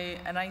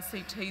an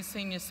ACT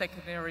Senior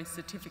Secondary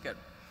Certificate.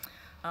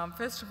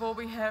 First of all,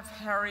 we have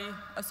Henry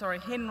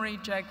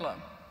Jagler.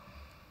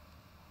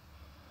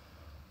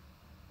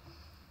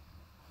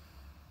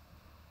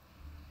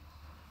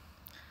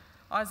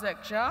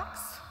 Isaac Jacques.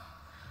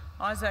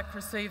 Isaac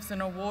receives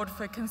an award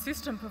for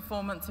consistent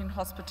performance in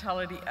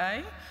hospitality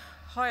A,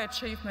 high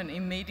achievement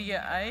in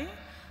media A,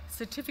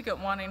 Certificate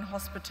 1 in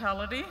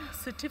hospitality,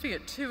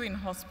 Certificate 2 in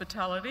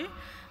hospitality,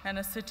 and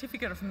a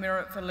Certificate of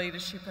Merit for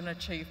Leadership and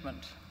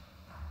Achievement.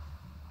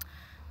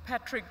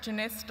 Patrick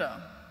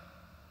Genesta.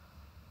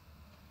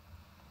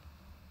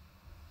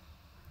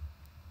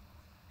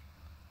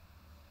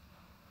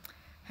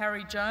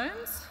 Harry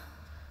Jones.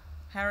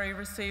 Harry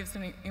receives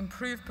an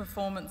improved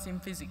performance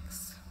in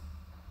physics.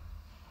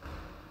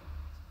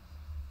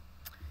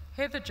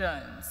 Heather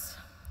Jones.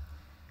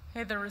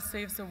 Heather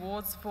receives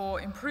awards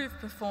for improved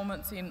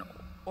performance in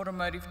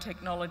automotive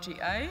technology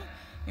A,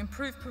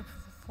 improved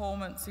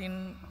performance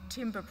in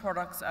timber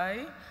products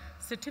A,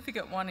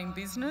 Certificate 1 in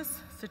business,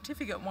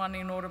 Certificate 1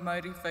 in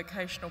automotive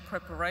vocational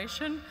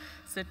preparation,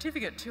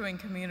 Certificate 2 in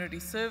community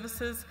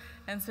services,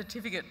 and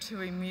Certificate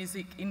 2 in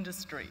music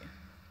industry.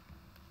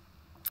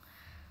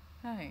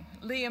 Okay,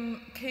 Liam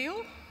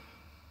Keel.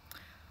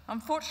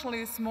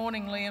 Unfortunately this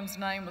morning Liam's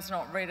name was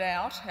not read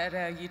out at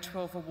our Year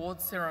 12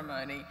 awards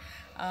ceremony,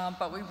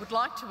 but we would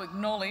like to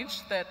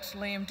acknowledge that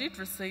Liam did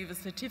receive a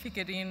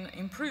certificate in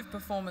Improved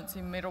Performance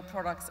in Metal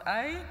Products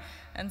A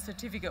and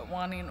Certificate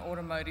 1 in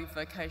Automotive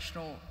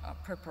Vocational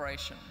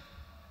Preparation.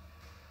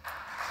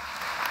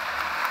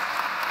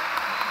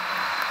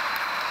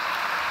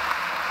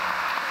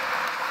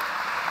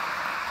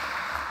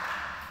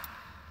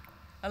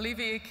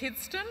 Olivia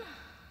Kidston.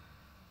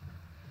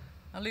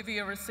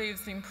 Olivia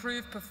receives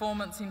Improved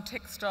Performance in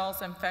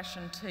Textiles and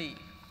Fashion Tea.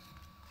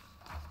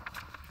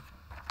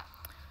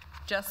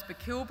 Jasper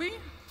Kilby.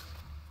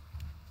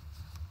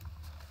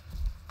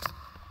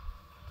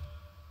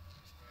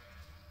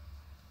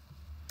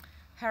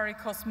 Harry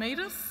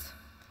Cosmides.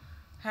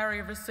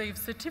 Harry receives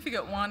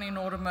Certificate 1 in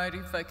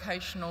Automotive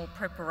Vocational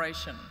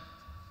Preparation.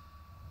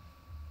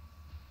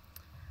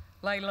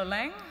 Layla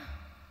Lang.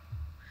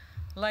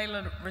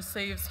 Layla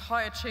receives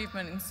High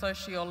Achievement in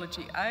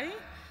Sociology A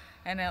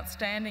and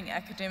Outstanding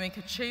Academic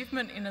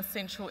Achievement in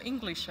Essential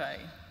English A.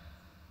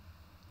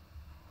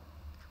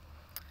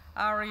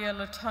 Aria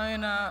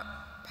Latona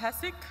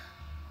Pasic,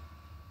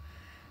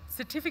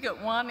 Certificate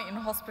 1 in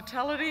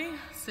Hospitality,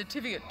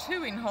 Certificate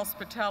 2 in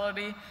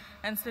Hospitality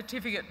and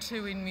Certificate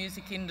 2 in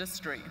Music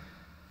Industry.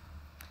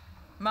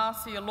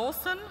 Marcia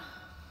Lawson.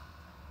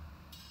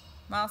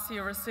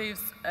 Marcia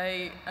receives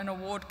an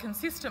award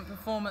Consistent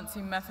Performance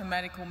in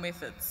Mathematical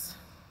Methods.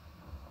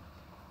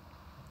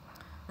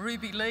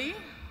 Ruby Lee.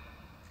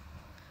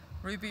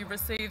 Ruby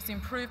receives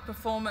Improved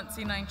Performance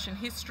in Ancient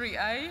History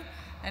A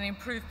and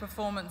Improved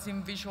Performance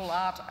in Visual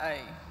Art A.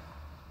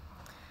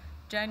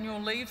 Daniel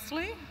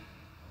Leavesley.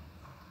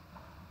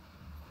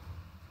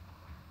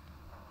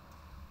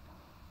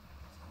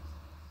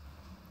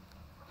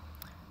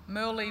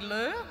 Merle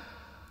Lur.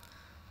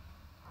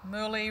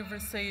 Merle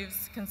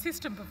receives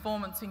Consistent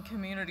Performance in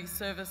Community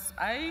Service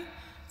A,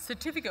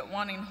 Certificate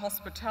 1 in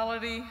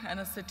Hospitality and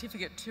a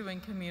Certificate 2 in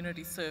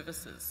Community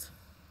Services.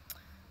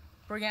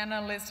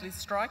 Brianna Leslie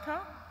Stryker.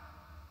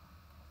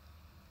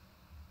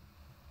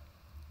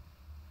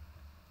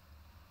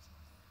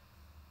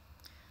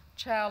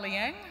 Chao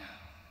Liang.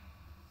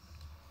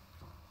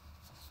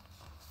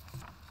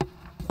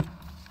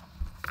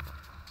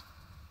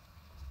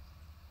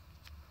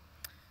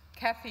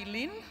 Kathy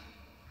Lin.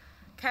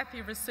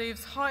 Kathy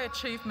receives High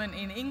Achievement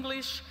in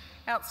English,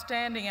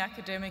 Outstanding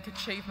Academic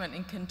Achievement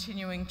in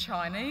Continuing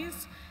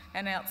Chinese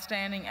and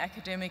Outstanding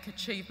Academic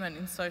Achievement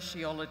in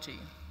Sociology.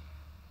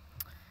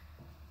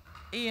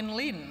 Ian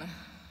Lin.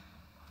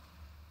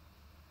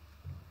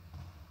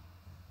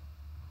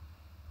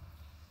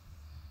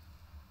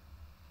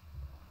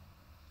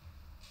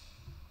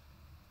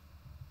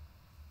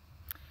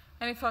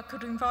 And if I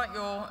could invite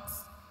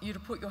you to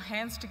put your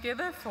hands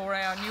together for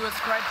our newest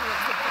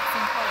graduates at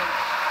Dickson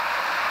College.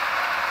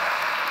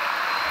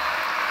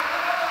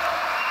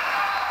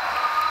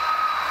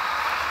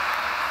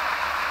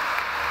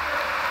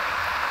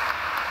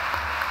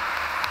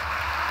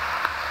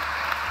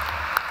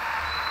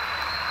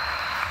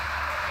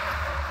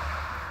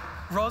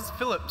 Ros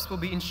Phillips will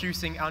be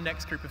introducing our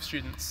next group of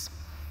students.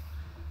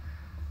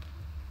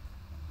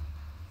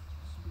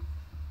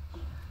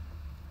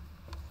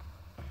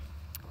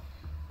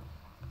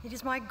 It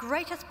is my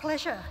greatest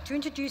pleasure to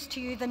introduce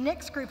to you the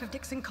next group of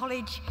Dickson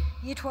College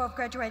Year 12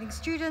 graduating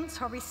students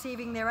who are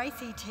receiving their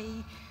ACT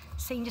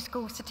Senior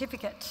School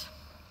Certificate.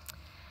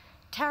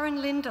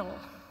 Taryn Lindell,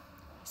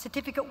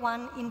 Certificate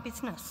 1 in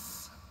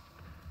Business.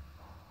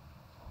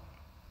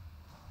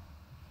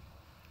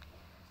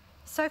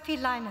 Sophie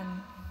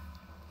Leinen.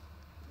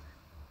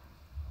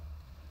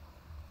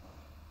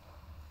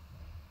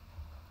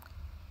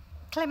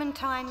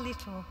 Clementine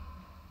Little.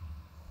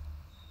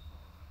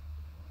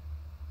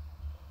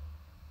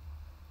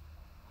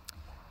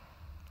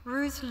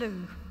 Ruse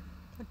Liu,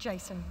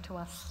 adjacent to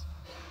us.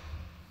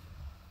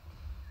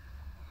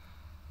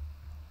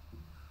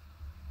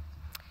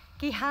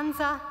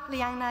 Gihanza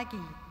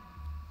Liangnagi.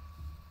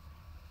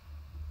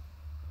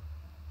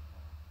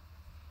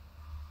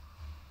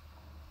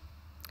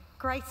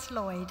 Grace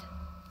Lloyd.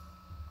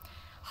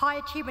 High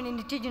Achievement in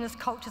Indigenous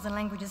Cultures and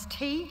Languages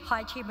T,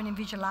 High Achievement in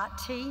Visual Art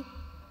T.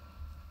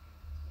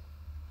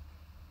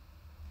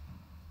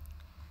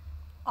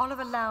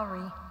 Oliver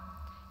Lowry.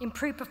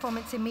 Improved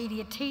Performance in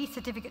Media T,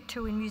 Certificate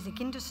 2 in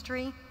Music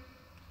Industry.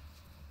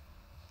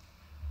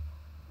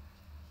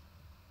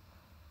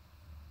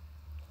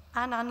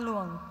 Anan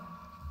Luong.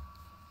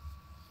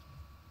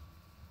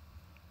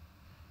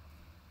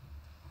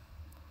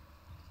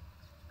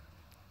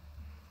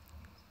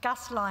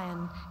 Gus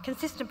Lyon,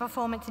 Consistent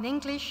Performance in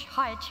English,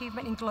 High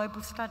Achievement in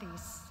Global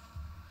Studies.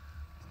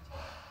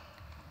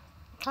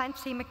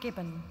 Clancy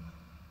McGibbon.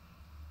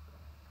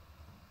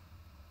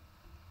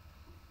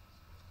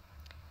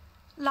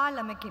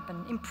 Lila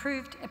McGibbon,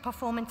 Improved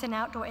Performance in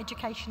Outdoor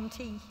Education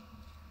T.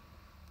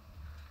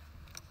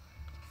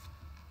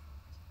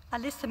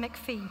 Alyssa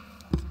McPhee.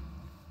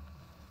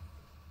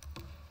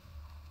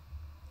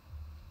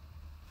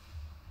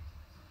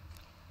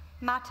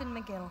 Martin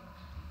McGill.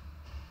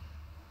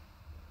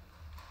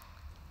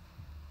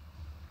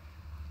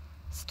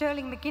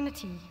 Sterling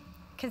McGinnity,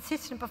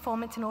 consistent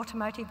performance in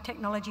automotive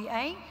technology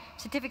A,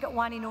 Certificate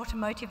 1 in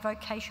automotive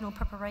vocational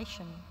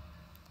preparation.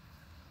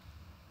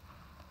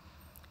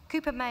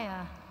 Cooper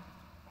Mayer,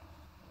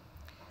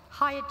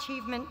 high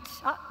achievement,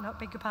 no,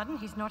 beg your pardon,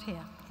 he's not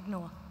here,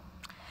 ignore.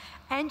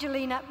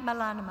 Angelina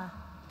Malanima.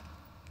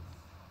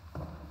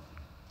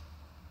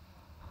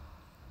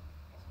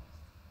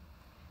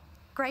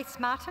 Grace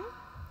Martin,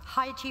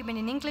 high achievement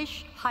in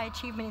English, high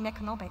achievement in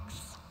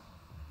economics.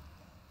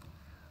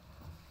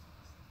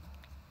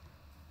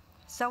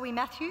 Zoe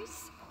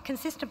Matthews,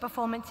 consistent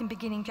performance in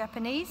beginning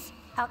Japanese,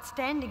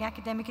 outstanding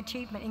academic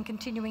achievement in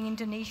continuing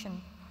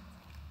Indonesian.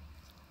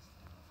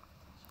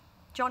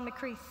 John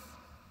McCreath.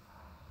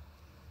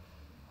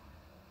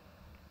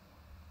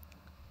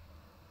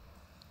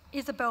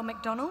 Isabel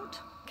McDonald,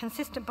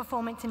 consistent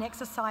performance in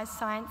exercise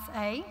science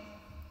A.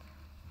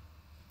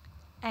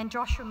 And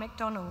Joshua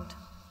McDonald.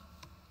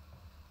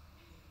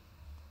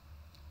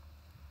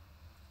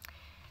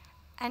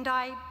 And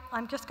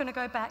I'm just going to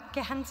go back.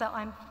 Gehansa,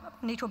 I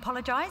need to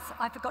apologise.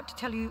 I forgot to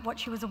tell you what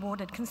she was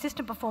awarded.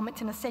 Consistent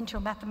performance in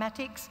essential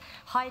mathematics,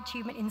 high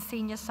achievement in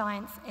senior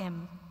science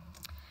M.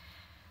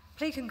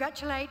 Please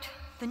congratulate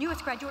the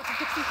newest graduates of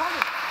Dickson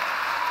College.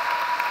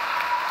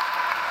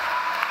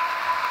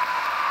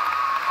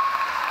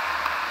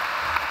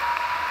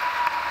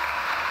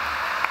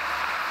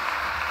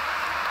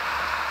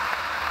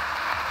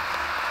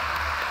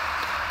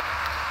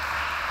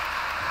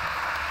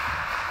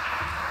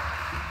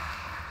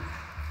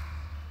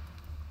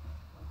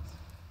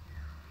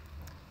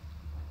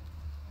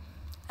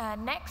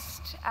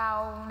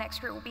 Our next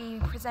group will be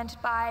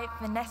presented by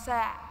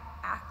Vanessa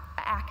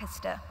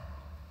Ackerster.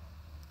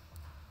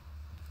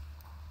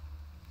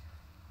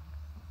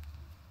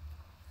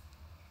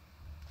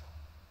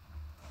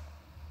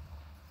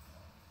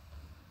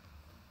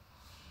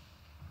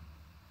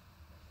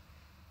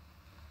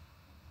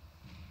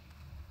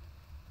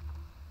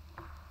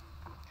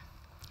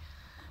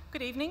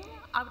 Good evening.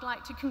 I would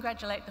like to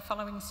congratulate the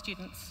following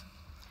students.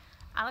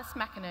 Alice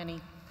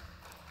McInerney,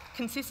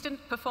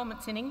 consistent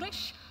performance in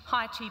English,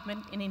 high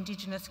achievement in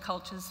Indigenous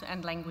cultures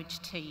and language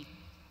T.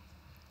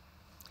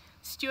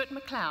 Stuart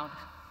McLeod.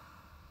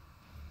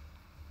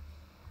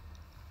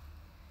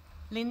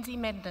 Lindsay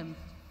Medden.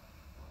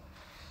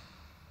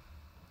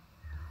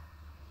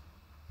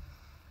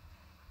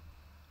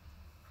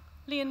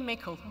 Leon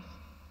Mickle.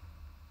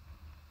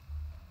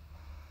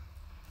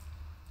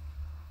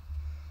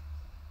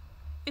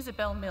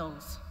 Isabel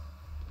Mills.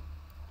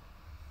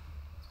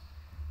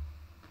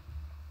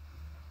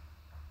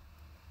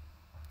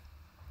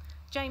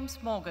 James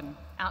Morgan,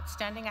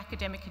 outstanding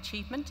academic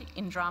achievement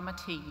in drama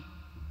T.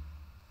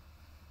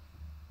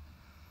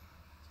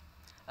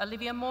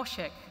 Olivia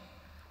Morshek,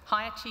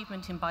 high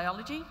achievement in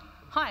biology,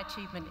 high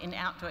achievement in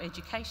outdoor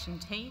education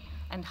T,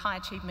 and high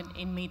achievement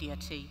in media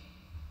T.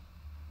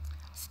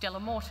 Stella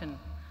Morton,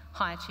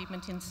 high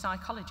achievement in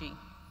psychology.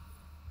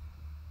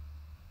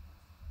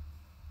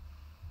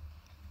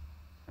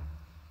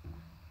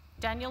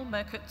 Daniel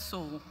Merkert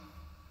Sewell.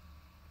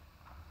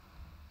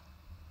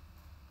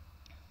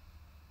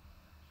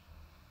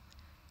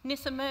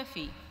 Nissa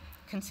Murphy,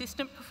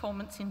 consistent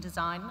performance in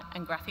design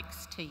and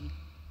graphics T.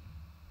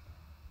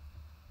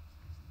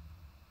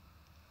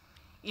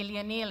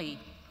 Ilya Neely,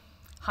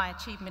 high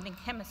achievement in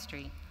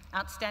chemistry,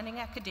 outstanding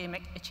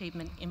academic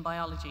achievement in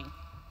biology.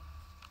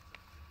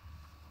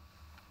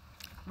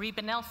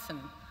 Reba Nelson,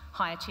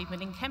 high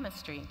achievement in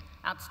chemistry,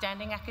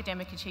 outstanding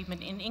academic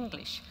achievement in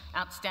English,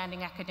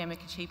 outstanding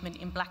academic achievement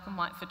in black and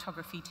white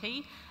photography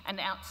T, and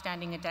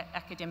outstanding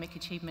academic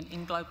achievement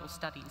in global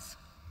studies.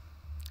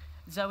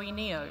 Zoe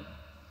Neo,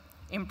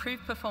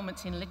 improved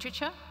performance in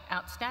literature,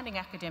 outstanding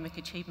academic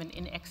achievement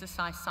in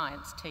exercise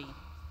science T.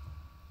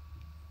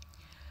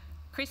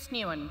 Chris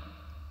Newen,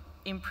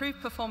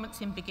 improved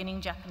performance in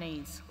beginning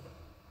Japanese.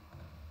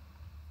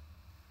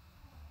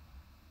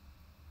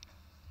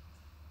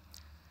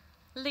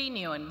 Lee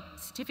Newen,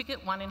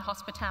 Certificate 1 in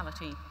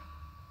hospitality.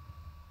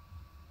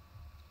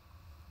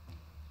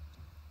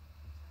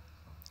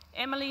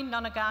 Emily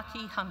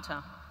Nonagaki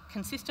Hunter,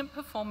 consistent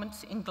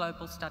performance in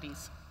global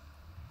studies.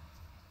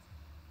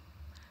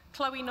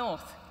 Chloe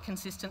North,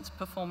 consistent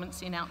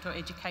performance in outdoor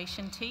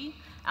education T,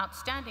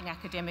 outstanding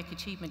academic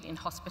achievement in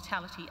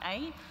hospitality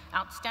A,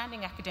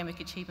 outstanding academic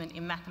achievement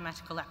in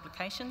mathematical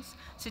applications,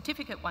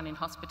 Certificate 1 in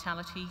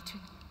hospitality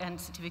and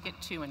Certificate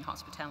 2 in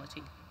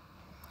hospitality.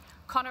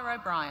 Connor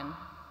O'Brien.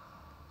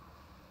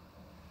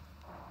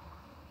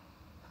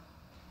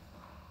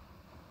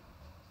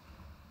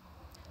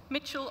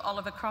 Mitchell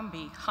Oliver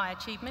Crombie, high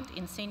achievement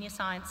in senior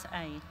science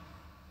A.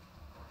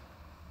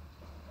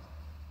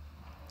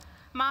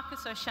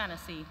 Marcus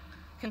O'Shaughnessy,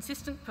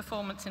 consistent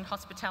performance in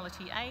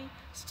hospitality A,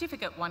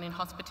 Certificate 1 in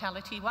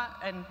hospitality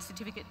and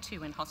Certificate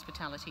 2 in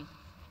hospitality.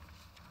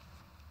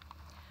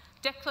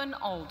 Declan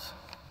Old.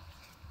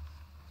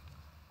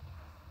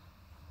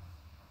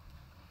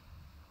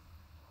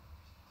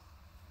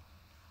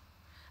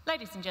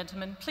 Ladies and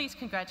gentlemen, please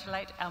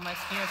congratulate our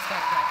most newest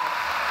state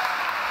graduate.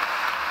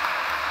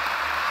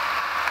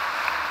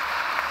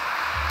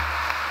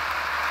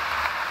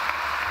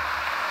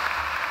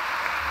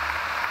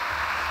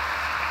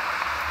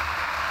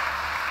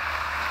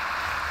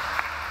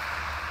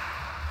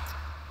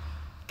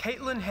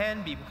 Caitlin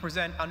Hanby will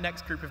present our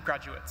next group of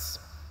graduates.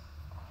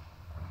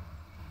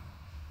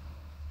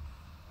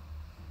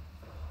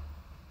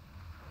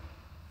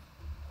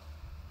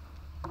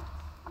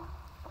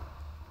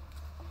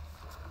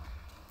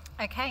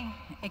 Okay,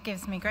 it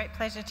gives me great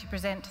pleasure to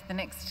present the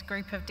next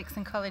group of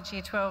Dickson College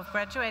Year 12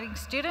 graduating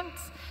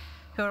students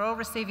who are all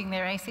receiving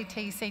their ACT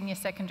Senior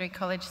Secondary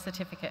College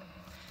Certificate.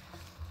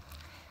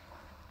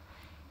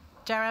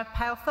 Jara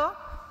Palethorpe,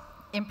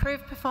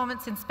 improved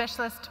performance in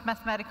specialist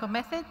mathematical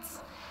methods,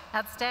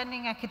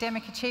 outstanding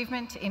academic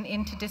achievement in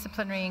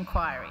interdisciplinary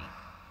inquiry.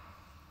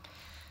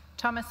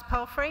 Thomas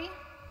Palfrey,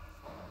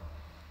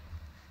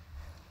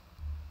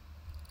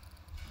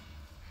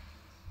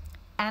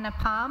 Anna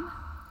Palm,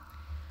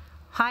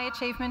 high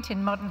achievement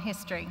in modern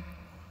history.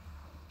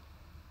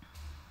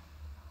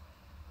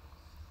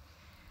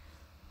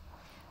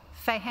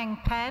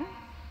 Feihang Pan,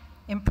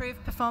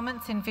 improved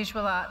performance in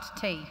visual art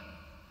T.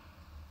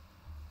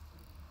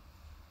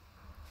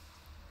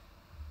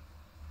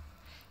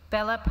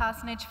 Bella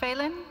Parsonage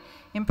Phelan,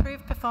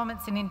 improved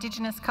performance in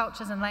Indigenous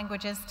cultures and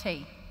languages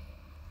T.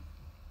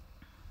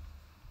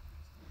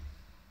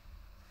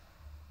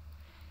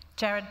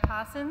 Jared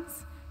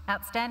Parsons,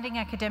 outstanding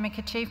academic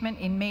achievement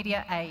in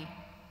media A.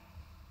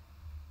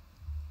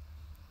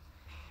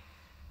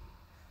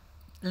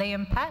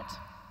 Liam Patt,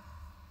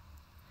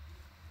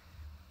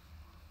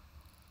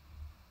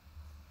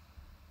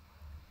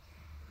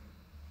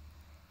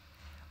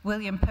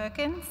 William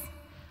Perkins,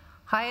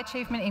 high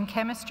achievement in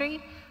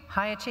chemistry,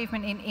 high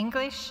achievement in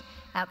English,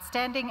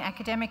 outstanding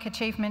academic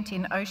achievement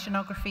in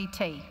oceanography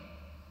T.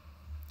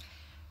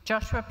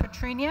 Joshua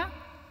Petrunia,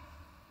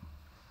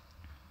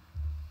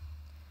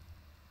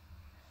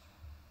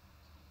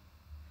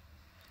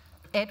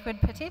 Edward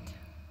Petit,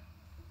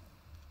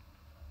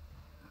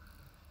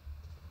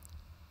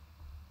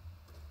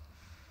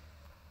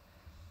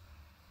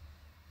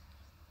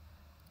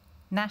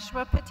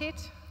 Nashwa Petit,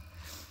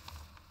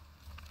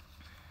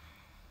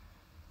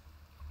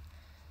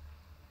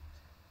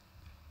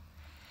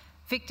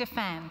 Victor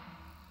Fan,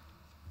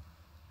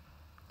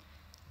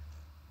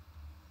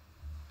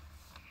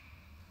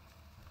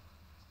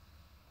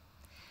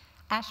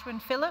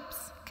 Ashwin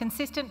Phillips,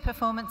 consistent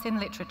performance in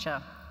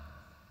literature.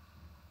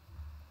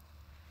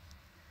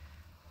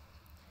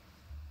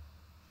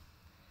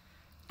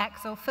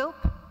 Axel Philp,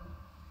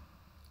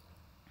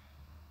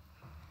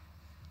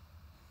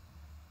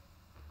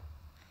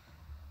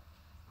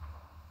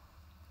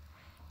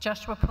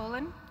 Joshua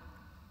Poulin,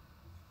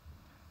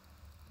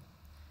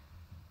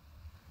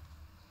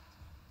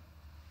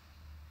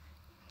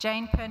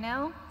 Jane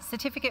Purnell,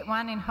 Certificate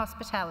 1 in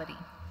Hospitality.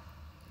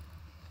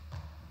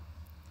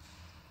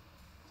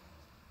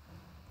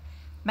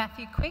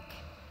 Matthew Quick,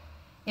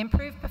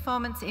 improved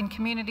performance in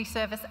Community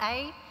Service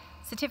A,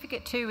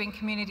 Certificate 2 in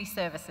Community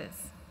Services.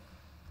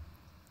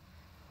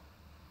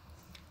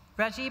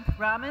 Rajib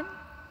Rahman,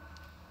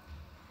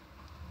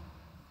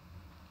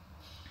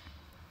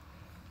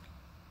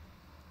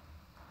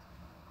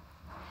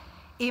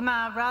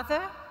 Ima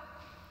Rather,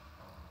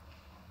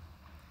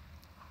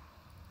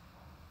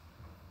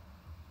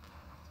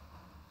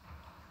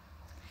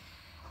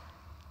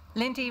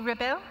 Lindy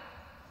Rebel,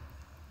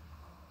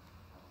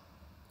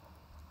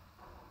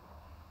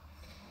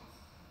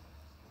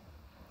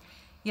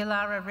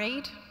 Yalara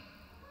Reid,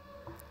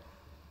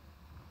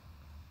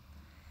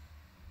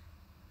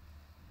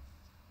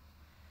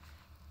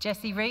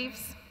 Jesse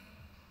Reeves,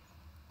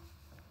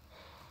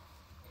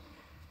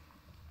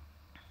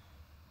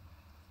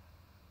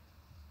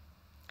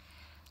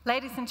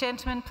 ladies and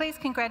gentlemen, please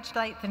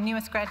congratulate the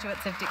newest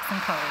graduates of Dickson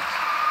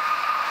College.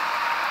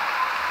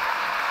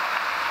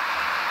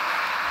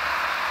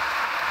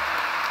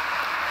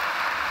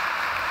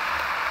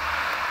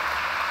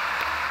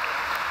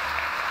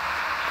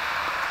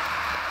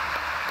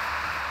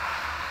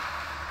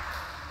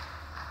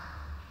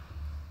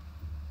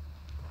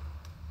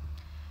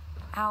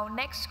 Our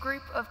next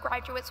group of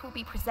graduates will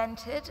be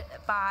presented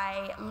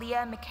by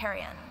Leah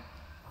McCarrion.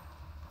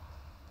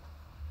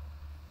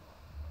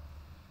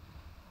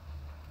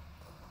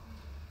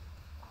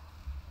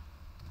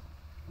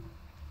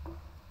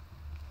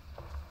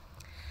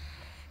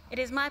 It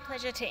is my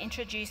pleasure to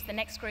introduce the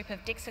next group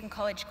of Dickson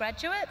College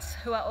graduates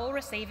who are all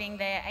receiving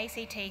their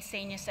ACT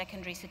Senior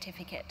Secondary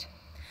Certificate.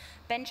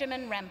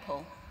 Benjamin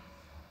Rampel.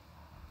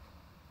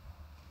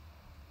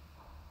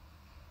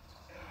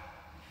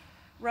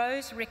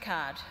 Rose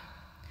Rickard.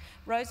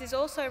 Rose is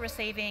also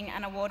receiving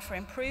an award for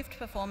improved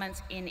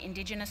performance in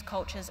Indigenous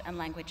cultures and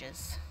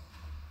languages.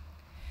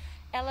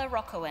 Ella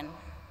Rockowen.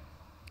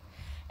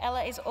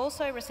 Ella is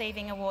also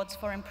receiving awards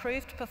for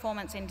improved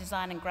performance in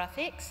design and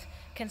graphics,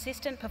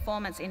 consistent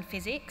performance in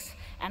physics,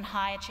 and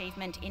high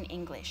achievement in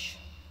English.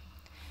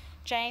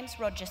 James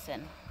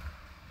Rogerson.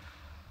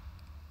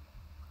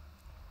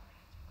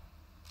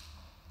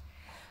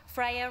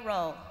 Freya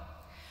Roll.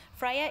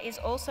 Freya is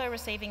also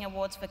receiving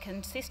awards for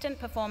consistent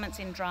performance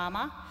in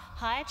drama,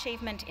 high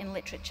achievement in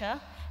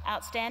literature,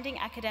 outstanding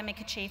academic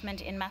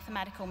achievement in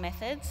mathematical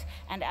methods,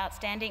 and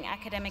outstanding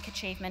academic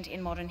achievement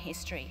in modern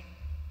history.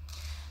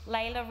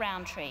 Layla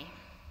Roundtree.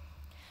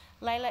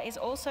 Layla is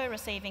also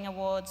receiving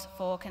awards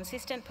for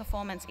consistent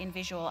performance in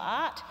visual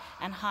art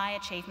and high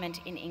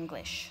achievement in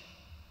English.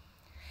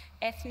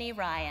 Ethne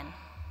Ryan.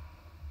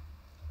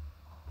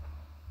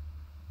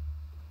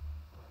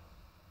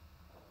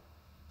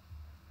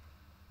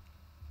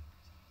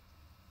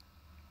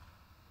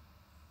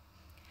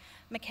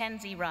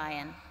 Mackenzie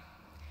Ryan.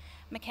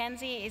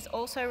 Mackenzie is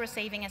also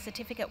receiving a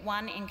Certificate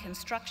 1 in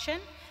Construction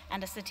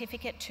and a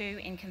Certificate 2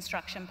 in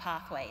Construction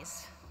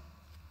Pathways.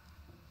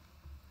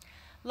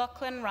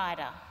 Lachlan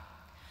Ryder.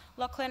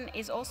 Lachlan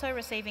is also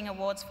receiving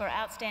awards for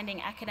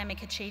outstanding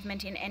academic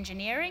achievement in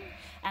engineering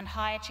and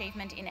high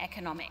achievement in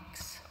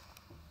economics.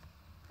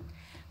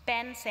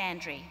 Ben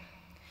Sandry.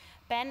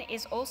 Ben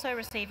is also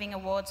receiving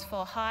awards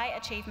for high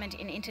achievement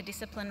in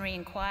interdisciplinary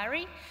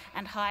inquiry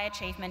and high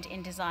achievement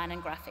in design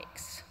and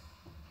graphics.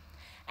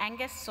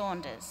 Angus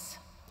Saunders.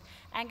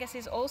 Angus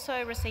is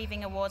also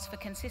receiving awards for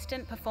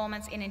consistent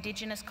performance in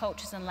Indigenous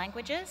cultures and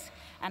languages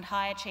and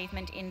high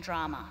achievement in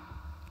drama.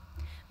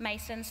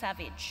 Mason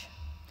Savage.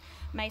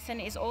 Mason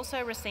is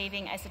also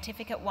receiving a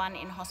Certificate 1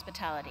 in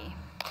hospitality.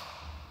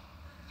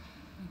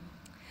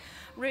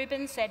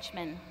 Ruben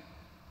Sedgman.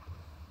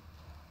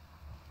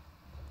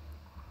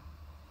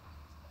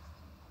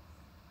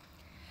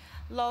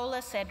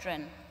 Lola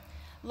Cedron.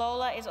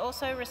 Lola is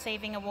also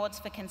receiving awards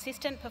for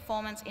consistent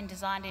performance in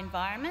designed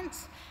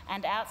environments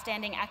and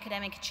outstanding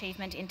academic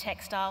achievement in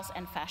textiles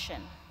and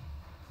fashion.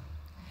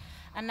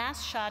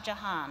 Anas Shah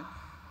Jahan.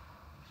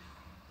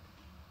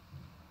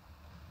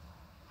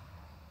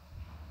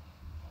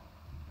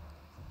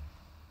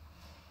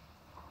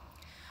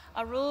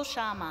 Arul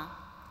Sharma.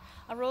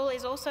 Arul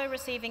is also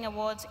receiving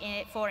awards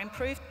for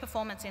improved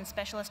performance in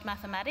specialist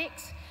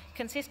mathematics,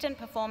 consistent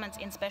performance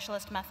in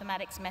specialist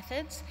mathematics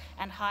methods,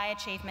 and high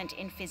achievement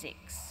in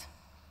physics.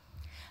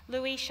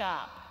 Louis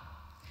Sharp.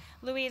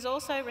 Louis is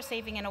also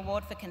receiving an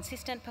award for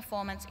consistent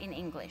performance in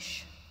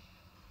English.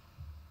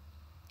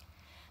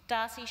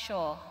 Darcy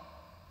Shaw.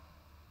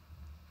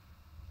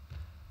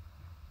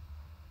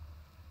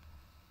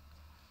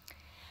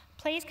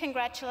 Please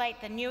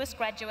congratulate the newest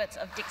graduates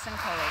of Dickson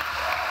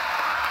College.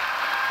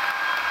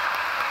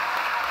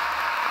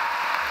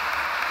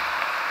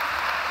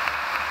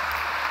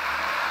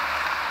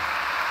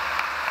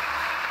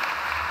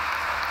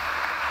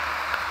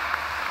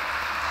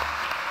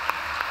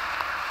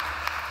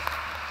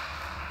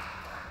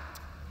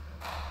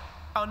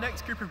 Our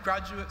next group of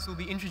graduates will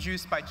be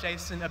introduced by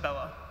Jason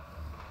Abella.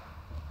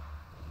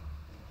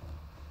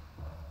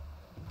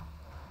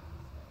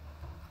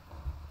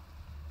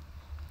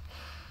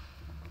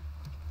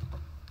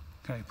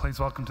 Okay, please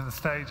welcome to the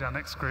stage our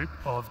next group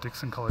of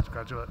Dickson College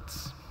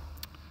graduates.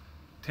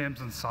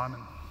 Tams and Simon.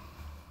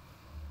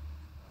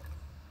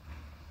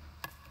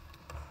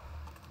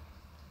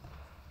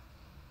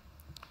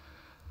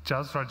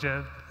 Dasraj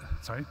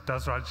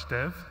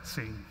Dev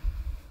Singh.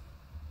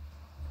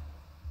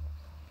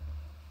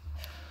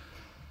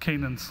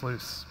 Keenan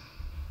Sluice.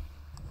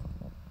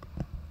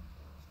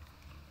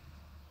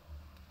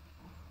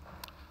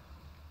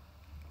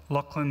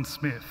 Lachlan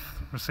Smith,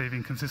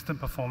 receiving consistent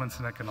performance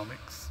in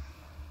economics.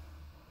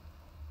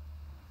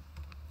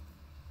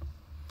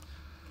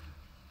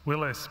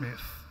 Willow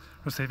Smith,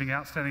 receiving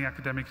outstanding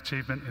academic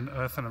achievement in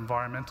earth and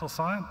environmental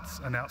science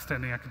and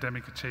outstanding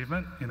academic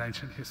achievement in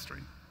ancient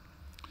history.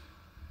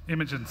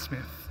 Imogen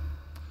Smith,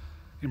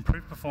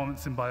 improved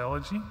performance in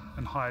biology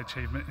and high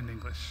achievement in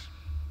English.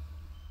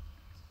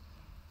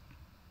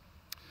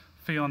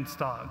 Fionn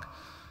Starg,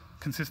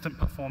 consistent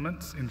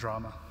performance in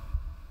drama.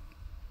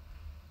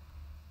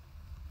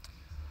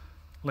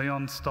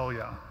 Leon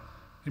Stolja,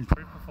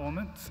 improved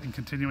performance in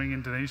continuing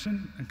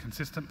Indonesian and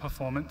consistent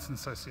performance in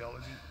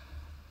sociology.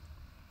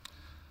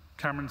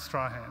 Cameron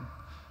Strahan,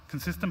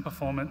 consistent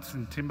performance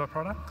in timber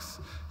products,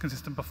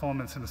 consistent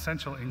performance in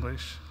essential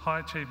English, high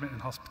achievement in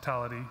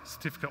hospitality,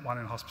 Certificate 1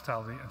 in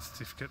hospitality and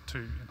Certificate 2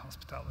 in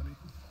hospitality.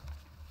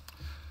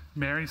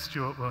 Mary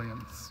Stewart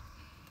Williams.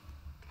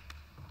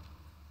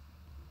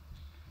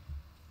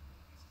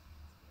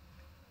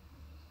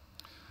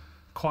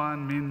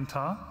 Quan Min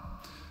Ta,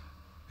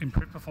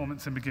 improved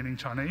performance in beginning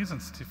Chinese and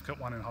Certificate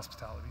 1 in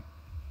hospitality.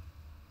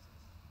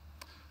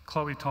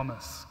 Chloe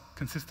Thomas,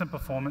 consistent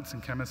performance in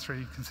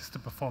chemistry,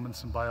 consistent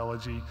performance in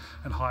biology,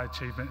 and high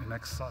achievement in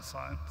exercise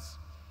science.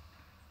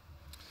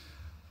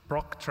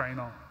 Brock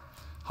Traynor,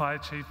 high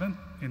achievement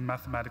in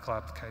mathematical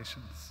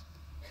applications.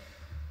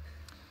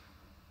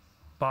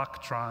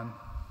 Bak Tran.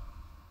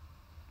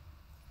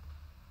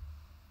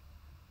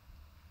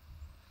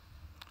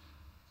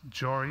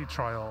 Jory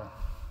Triol.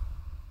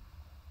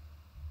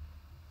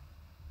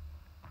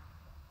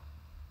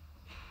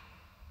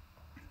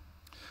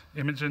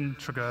 Imogen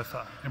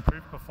Tregurtha,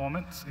 improved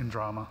performance in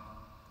drama.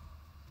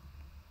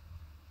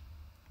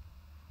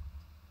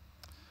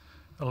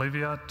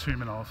 Olivia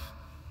Tumanov.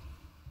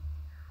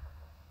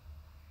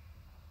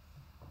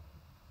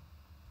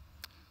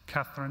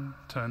 Catherine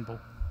Turnbull.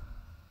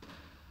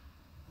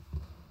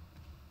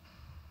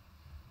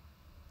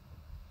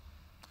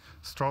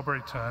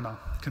 Strawberry Turner,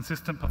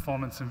 consistent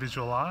performance in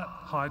visual art,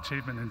 high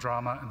achievement in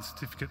drama and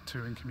Certificate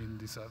 2 in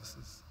community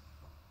services.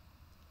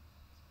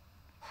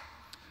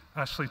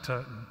 Ashley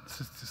Turton,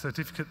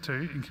 Certificate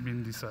 2 in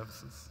Community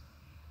Services.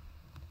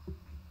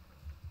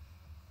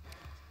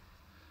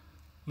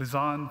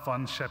 Lisanne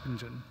von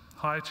Scheppingen,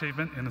 High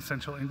Achievement in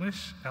Essential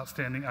English,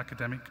 Outstanding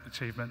Academic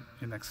Achievement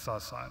in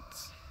Exercise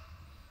Science.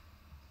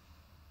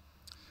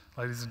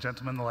 Ladies and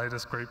gentlemen, the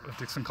latest group of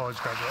Dickson College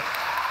graduates.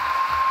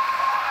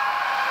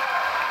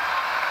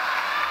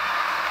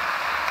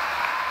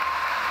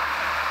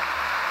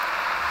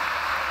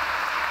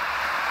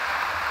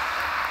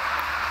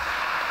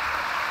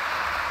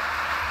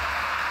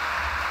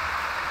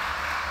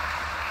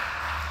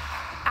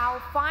 Our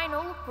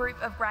final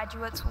group of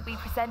graduates will be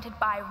presented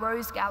by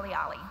Rose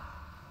Galliali.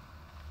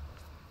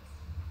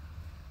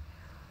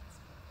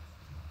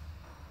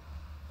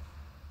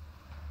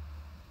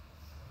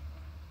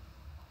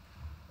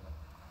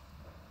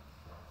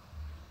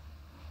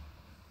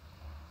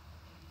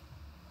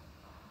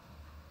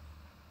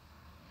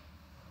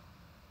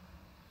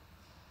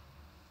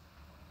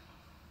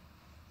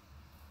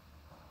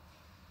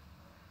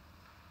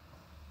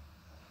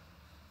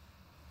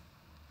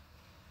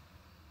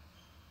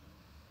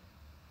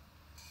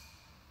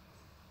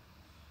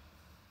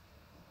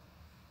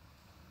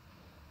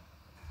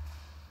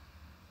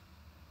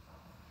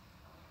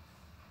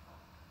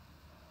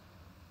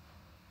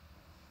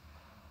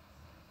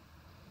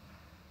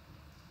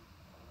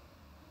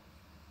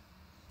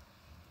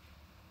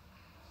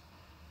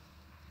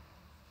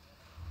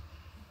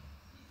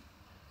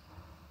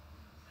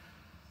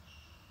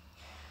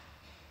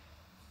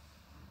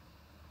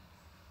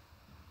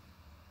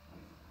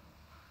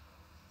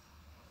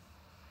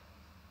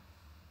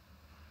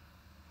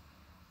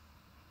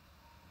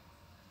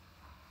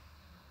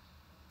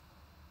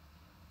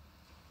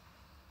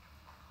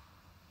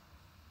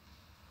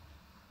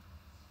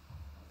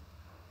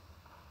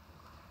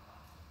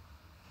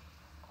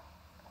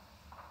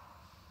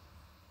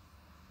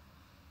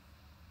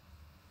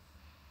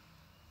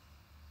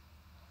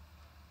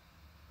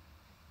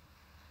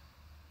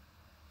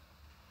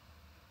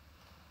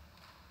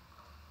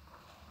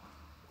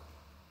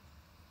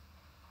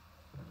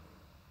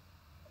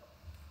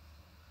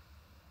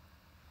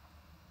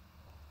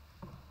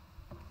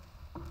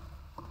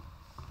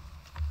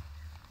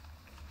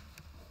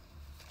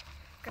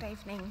 Good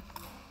evening.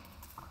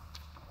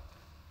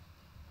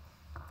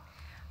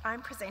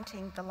 I'm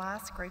presenting the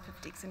last group of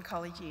Dickson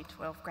College Year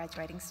 12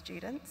 graduating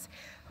students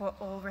who are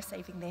all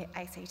receiving their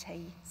ACT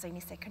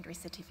Senior Secondary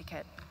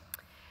Certificate.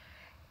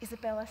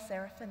 Isabella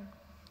Seraphin,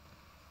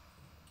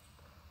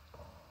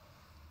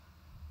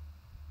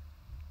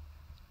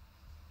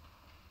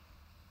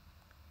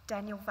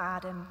 Daniel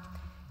Varden,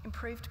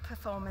 improved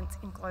performance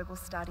in global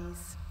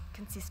studies,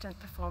 consistent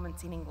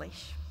performance in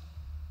English.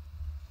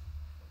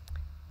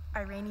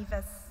 Irene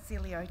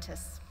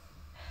Vasiliotis,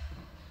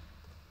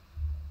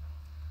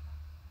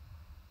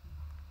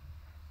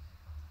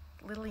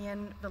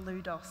 Lillian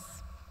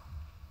Veludos,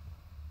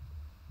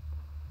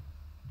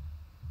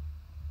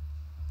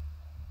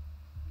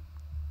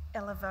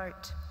 Ella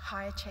Vogt,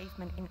 High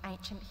Achievement in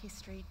Ancient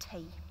History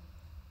T.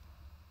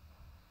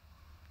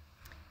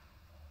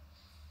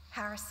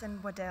 Harrison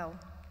Waddell,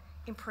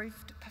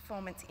 improved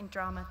performance in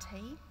Drama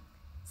T,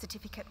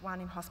 Certificate 1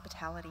 in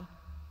Hospitality.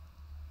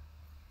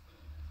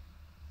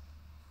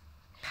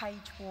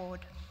 Paige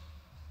Ward,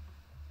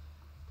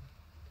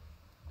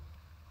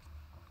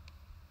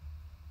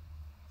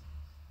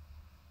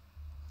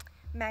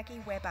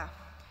 Maggie Webber.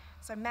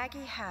 So Maggie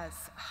has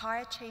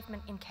high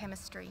achievement in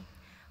chemistry,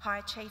 high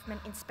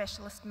achievement in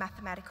specialist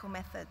mathematical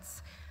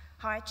methods,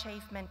 high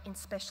achievement in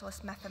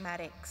specialist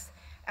mathematics,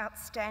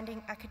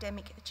 outstanding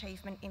academic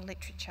achievement in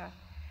literature,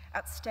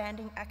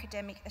 outstanding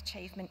academic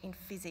achievement in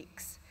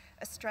physics,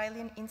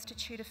 Australian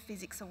Institute of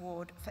Physics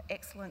Award for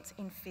Excellence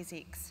in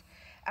Physics,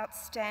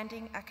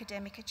 outstanding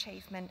academic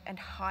achievement and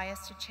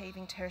highest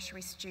achieving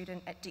tertiary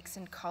student at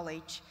Dickson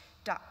College,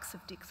 Ducks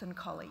of Dickson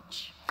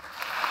College.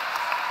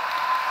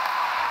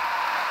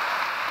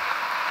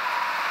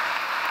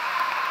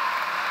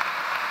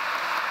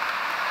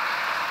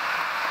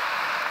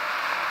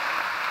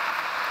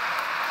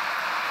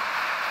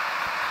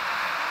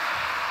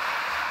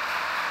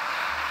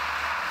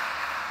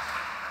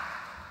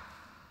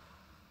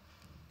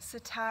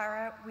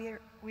 Satara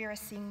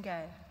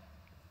Weerasinghe,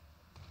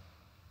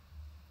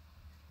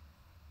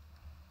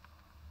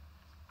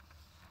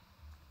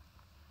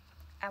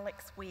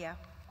 Alex Weir,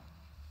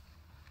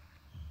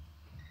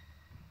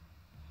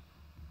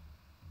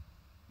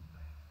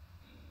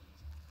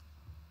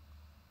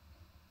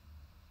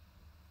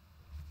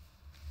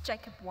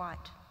 Jacob White,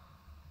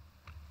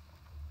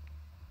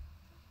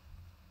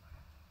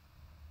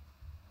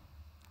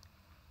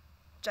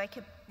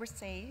 Jacob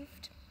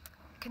received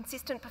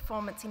consistent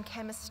performance in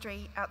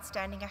chemistry,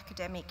 outstanding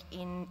academic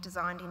in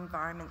designed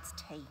environments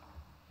T.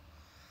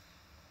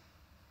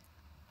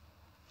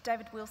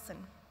 David Wilson,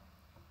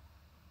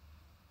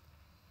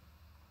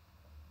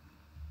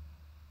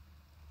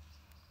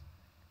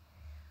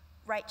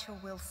 Rachel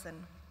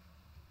Wilson,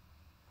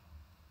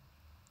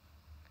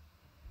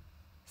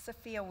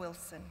 Sophia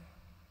Wilson,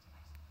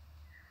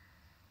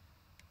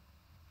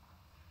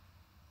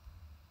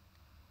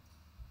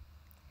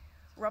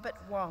 Robert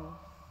Wong,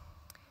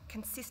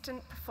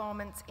 consistent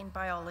performance in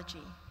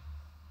biology.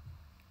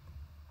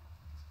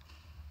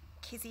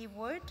 Kizzy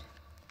Wood,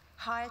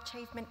 high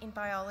achievement in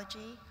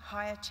biology,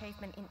 high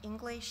achievement in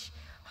English,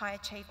 high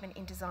achievement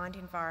in designed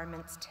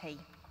environments, T.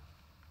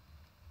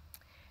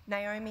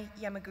 Naomi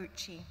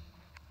Yamaguchi.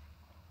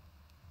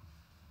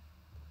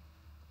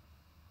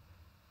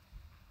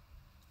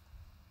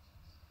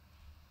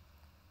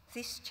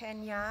 Zish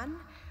Chen Yan,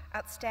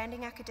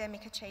 outstanding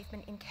academic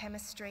achievement in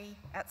chemistry,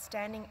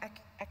 outstanding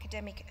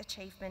academic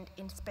achievement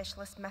in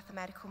specialist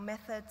mathematical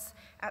methods,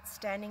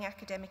 outstanding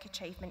academic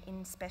achievement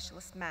in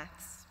specialist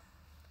maths.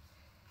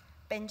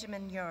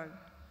 Benjamin Yo.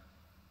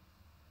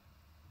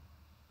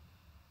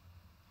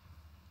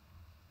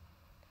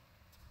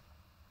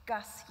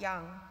 Gus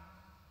Young.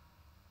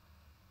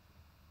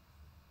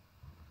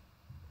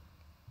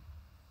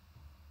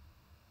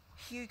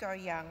 Hugo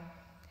Young,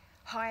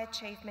 high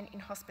achievement in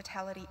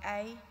hospitality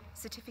A,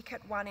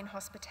 Certificate 1 in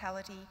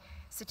hospitality,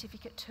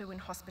 Certificate 2 in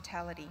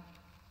hospitality.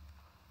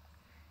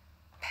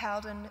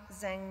 Paulden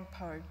Zhang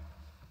Po.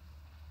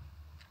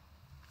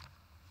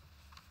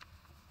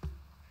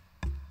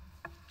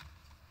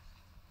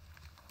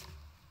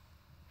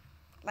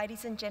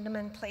 Ladies and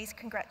gentlemen, please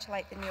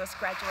congratulate the newest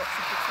graduates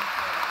of Dickson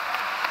College.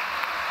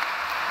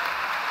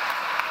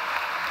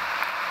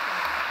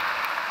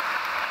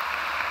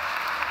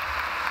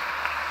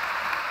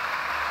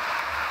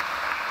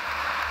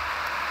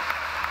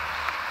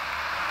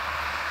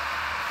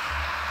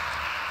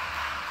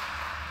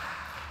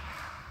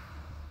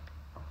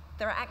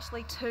 There are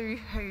actually two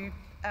who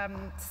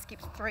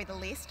skipped through the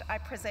list. I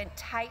present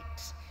Tate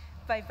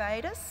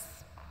Vivadis.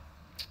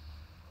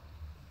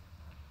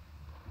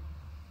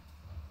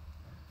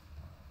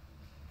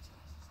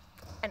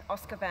 And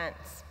Oscar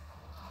Vance.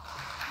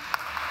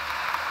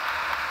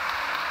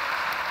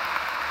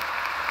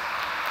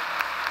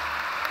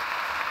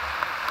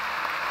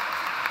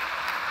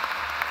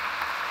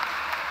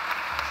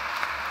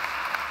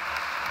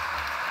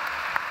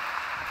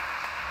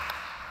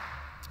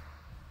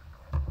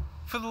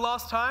 For the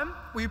last time,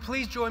 will you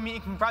please join me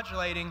in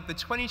congratulating the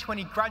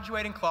 2020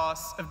 graduating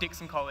class of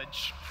Dickson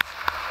College.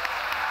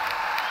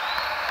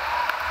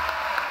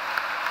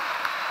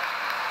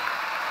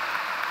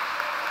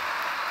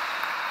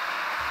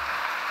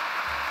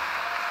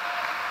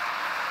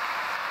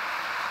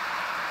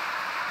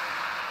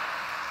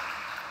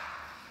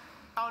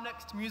 Our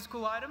next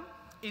musical item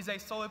is a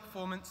solo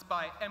performance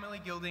by Emily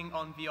Gilding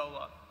on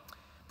viola,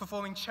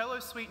 performing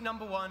Cello Suite No.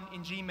 1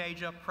 in G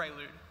Major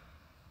Prelude.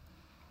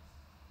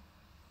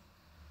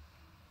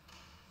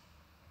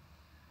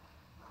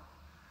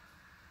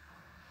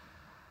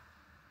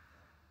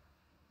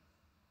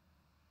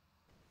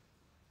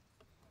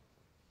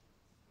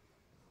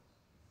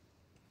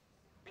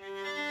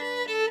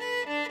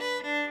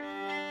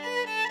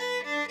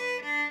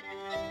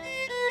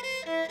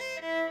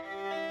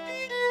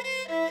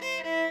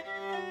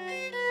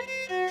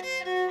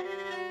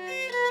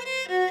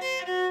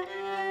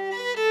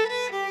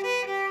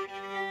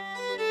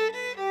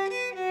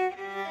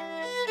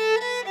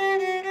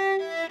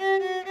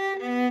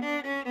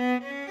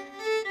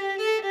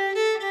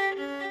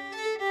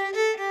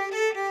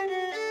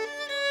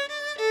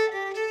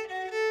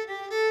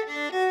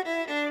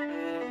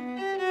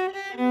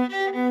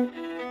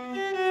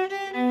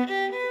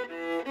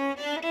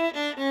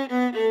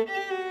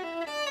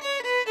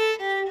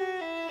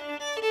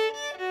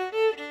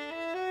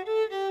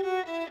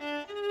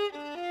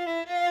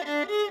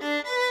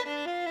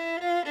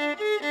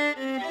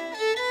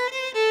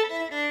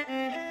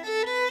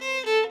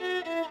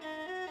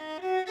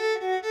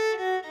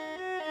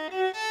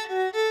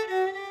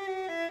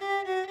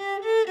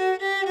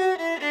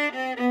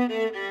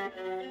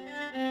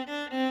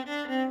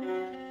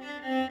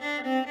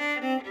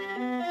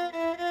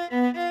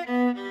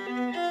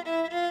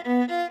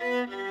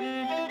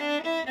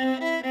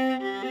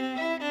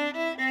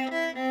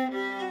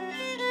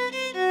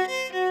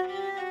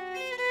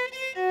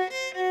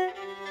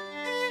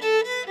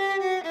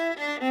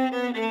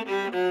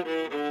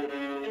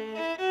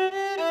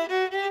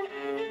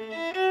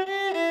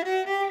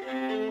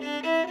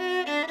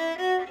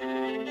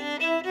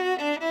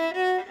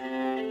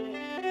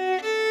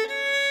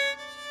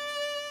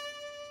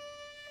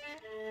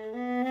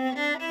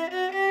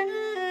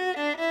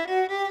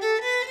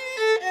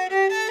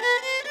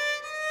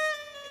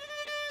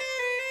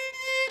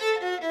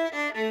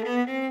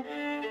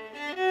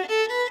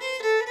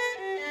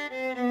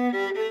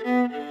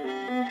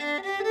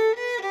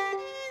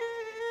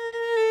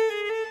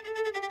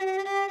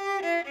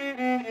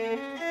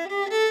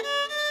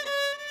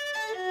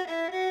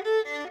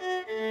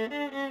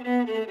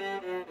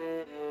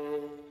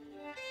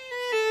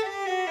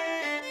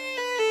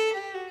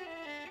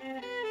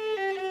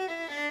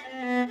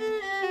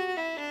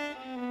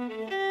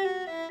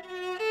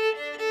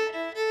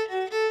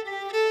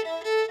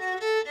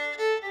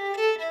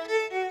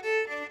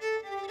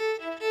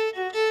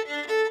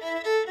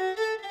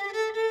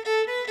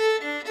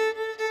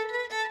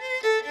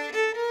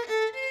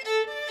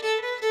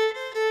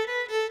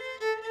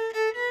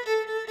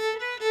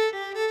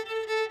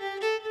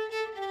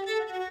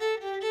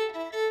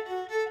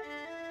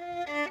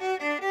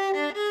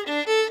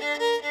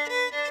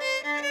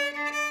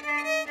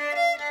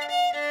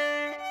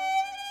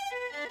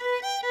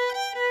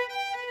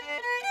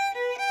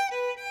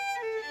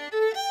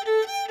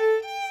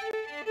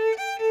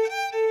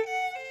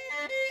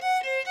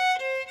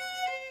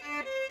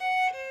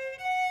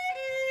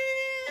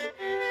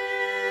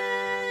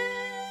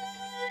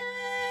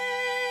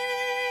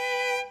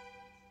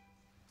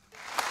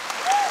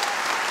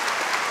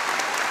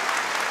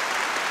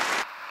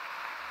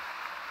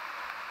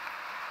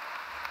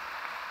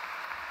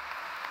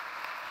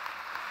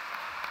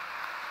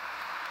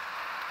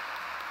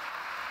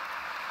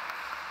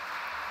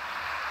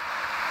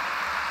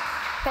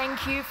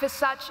 Thank you for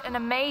such an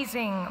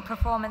amazing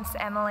performance,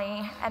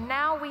 Emily. And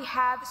now we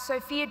have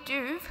Sophia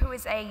Douve, who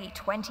is a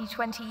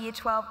 2020 Year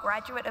 12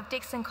 graduate of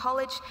Dickson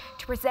College,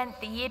 to present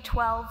the Year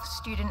 12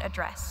 student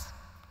address.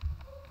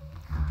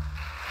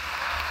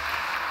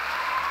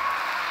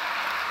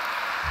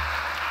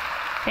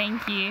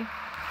 Thank you.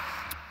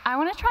 I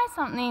want to try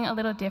something a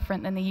little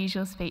different than the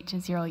usual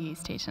speeches you're all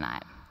used to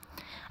tonight.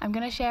 I'm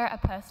going to share a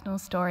personal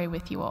story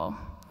with you all.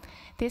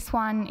 This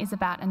one is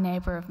about a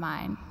neighbour of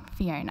mine,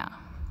 Fiona.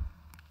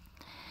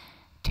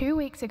 2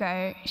 weeks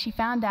ago, she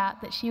found out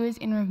that she was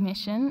in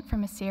remission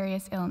from a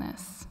serious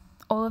illness.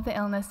 All of the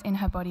illness in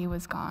her body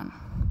was gone.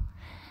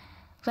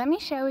 Let me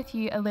share with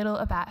you a little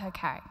about her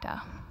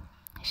character.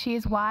 She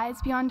is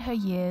wise beyond her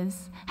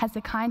years, has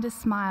the kindest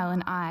smile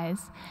and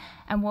eyes,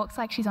 and walks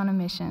like she's on a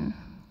mission.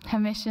 Her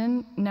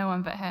mission, no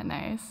one but her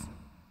knows.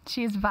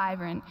 She is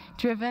vibrant,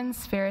 driven,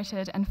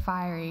 spirited, and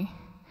fiery.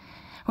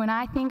 When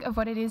I think of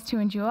what it is to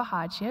endure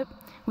hardship,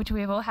 which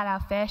we've all had our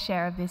fair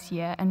share of this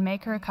year, and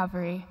make a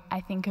recovery, I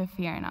think of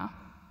Fiona.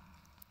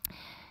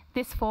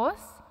 This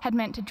force had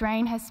meant to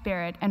drain her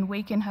spirit and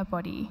weaken her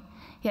body,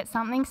 yet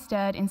something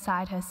stirred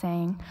inside her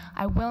saying,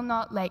 "I will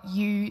not let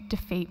you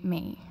defeat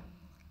me."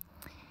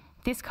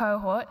 This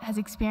cohort has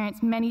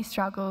experienced many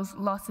struggles,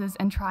 losses,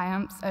 and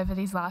triumphs over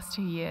these last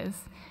 2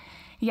 years.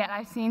 Yet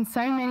I've seen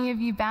so many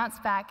of you bounce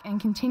back and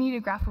continue to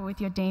grapple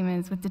with your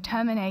demons with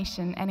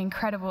determination and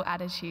incredible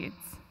attitudes.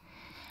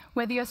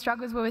 Whether your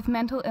struggles were with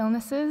mental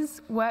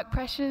illnesses, work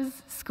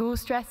pressures, school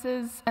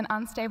stresses, an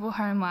unstable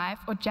home life,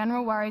 or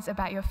general worries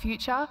about your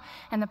future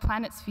and the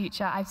planet's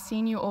future, I've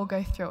seen you all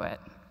go through it.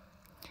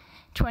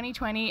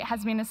 2020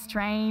 has been a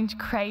strange,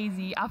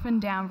 crazy, up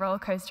and down roller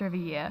coaster of a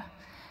year.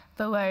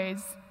 The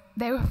lows,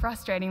 they were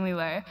frustratingly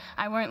low.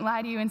 I won't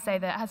lie to you and say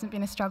that it hasn't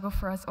been a struggle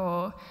for us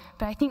all,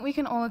 but I think we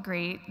can all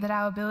agree that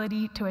our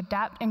ability to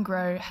adapt and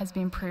grow has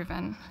been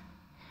proven.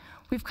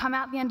 We've come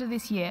out the end of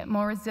this year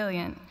more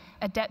resilient,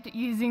 adept at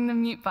using the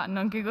mute button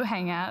on Google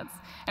Hangouts,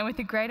 and with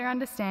a greater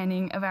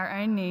understanding of our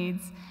own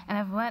needs, and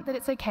have learnt that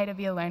it's okay to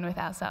be alone with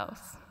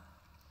ourselves.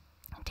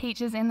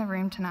 Teachers in the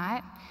room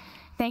tonight,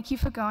 thank you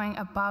for going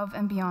above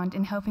and beyond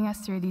in helping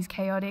us through these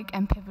chaotic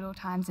and pivotal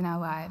times in our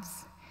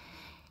lives.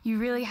 You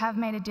really have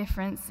made a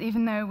difference,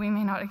 even though we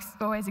may not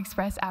always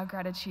express our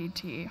gratitude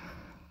to you.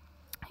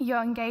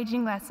 Your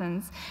engaging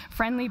lessons,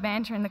 friendly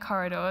banter in the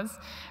corridors,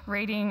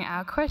 reading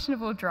our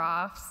questionable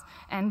drafts,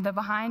 and the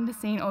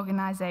behind-the-scene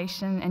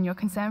organisation and your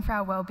concern for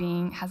our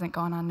well-being hasn't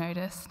gone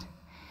unnoticed.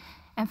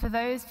 And for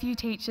those few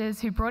teachers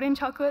who brought in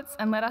chocolates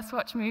and let us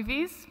watch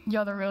movies,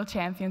 you're the real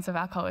champions of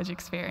our college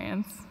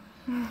experience.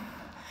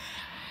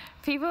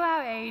 People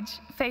our age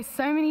face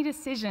so many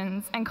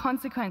decisions and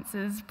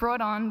consequences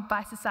brought on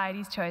by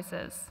society's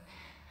choices.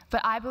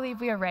 But I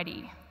believe we are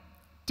ready.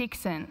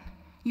 Dickson,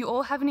 you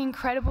all have an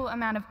incredible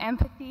amount of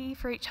empathy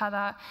for each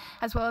other,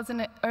 as well as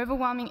an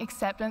overwhelming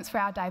acceptance for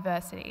our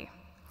diversity.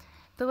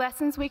 The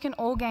lessons we can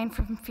all gain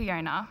from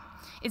Fiona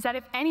is that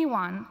if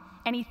anyone,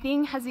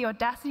 anything has the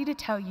audacity to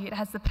tell you it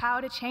has the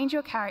power to change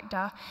your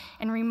character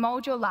and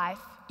remold your life,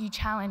 you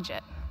challenge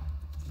it.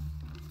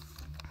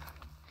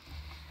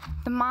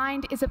 The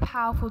mind is a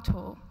powerful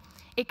tool.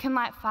 It can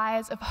light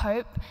fires of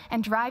hope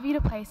and drive you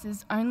to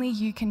places only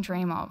you can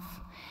dream of.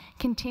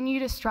 Continue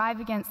to strive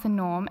against the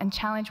norm and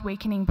challenge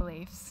weakening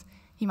beliefs.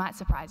 You might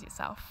surprise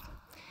yourself.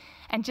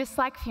 And just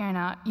like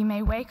Fiona, you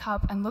may wake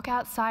up and look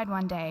outside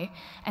one day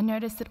and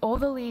notice that all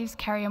the leaves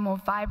carry a more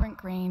vibrant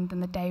green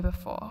than the day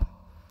before.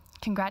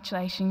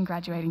 Congratulations,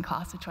 graduating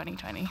class of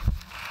 2020.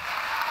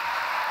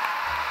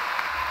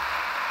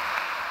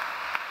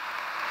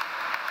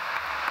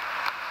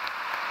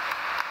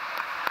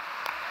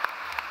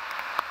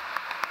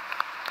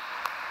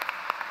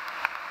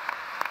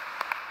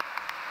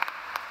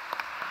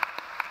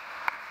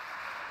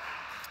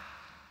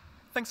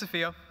 Thanks,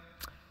 Sophia.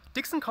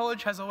 Dickson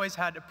College has always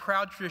had a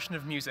proud tradition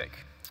of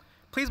music.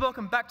 Please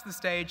welcome back to the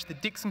stage the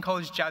Dickson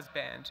College Jazz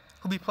Band,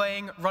 who'll be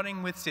playing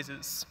Running with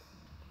Scissors.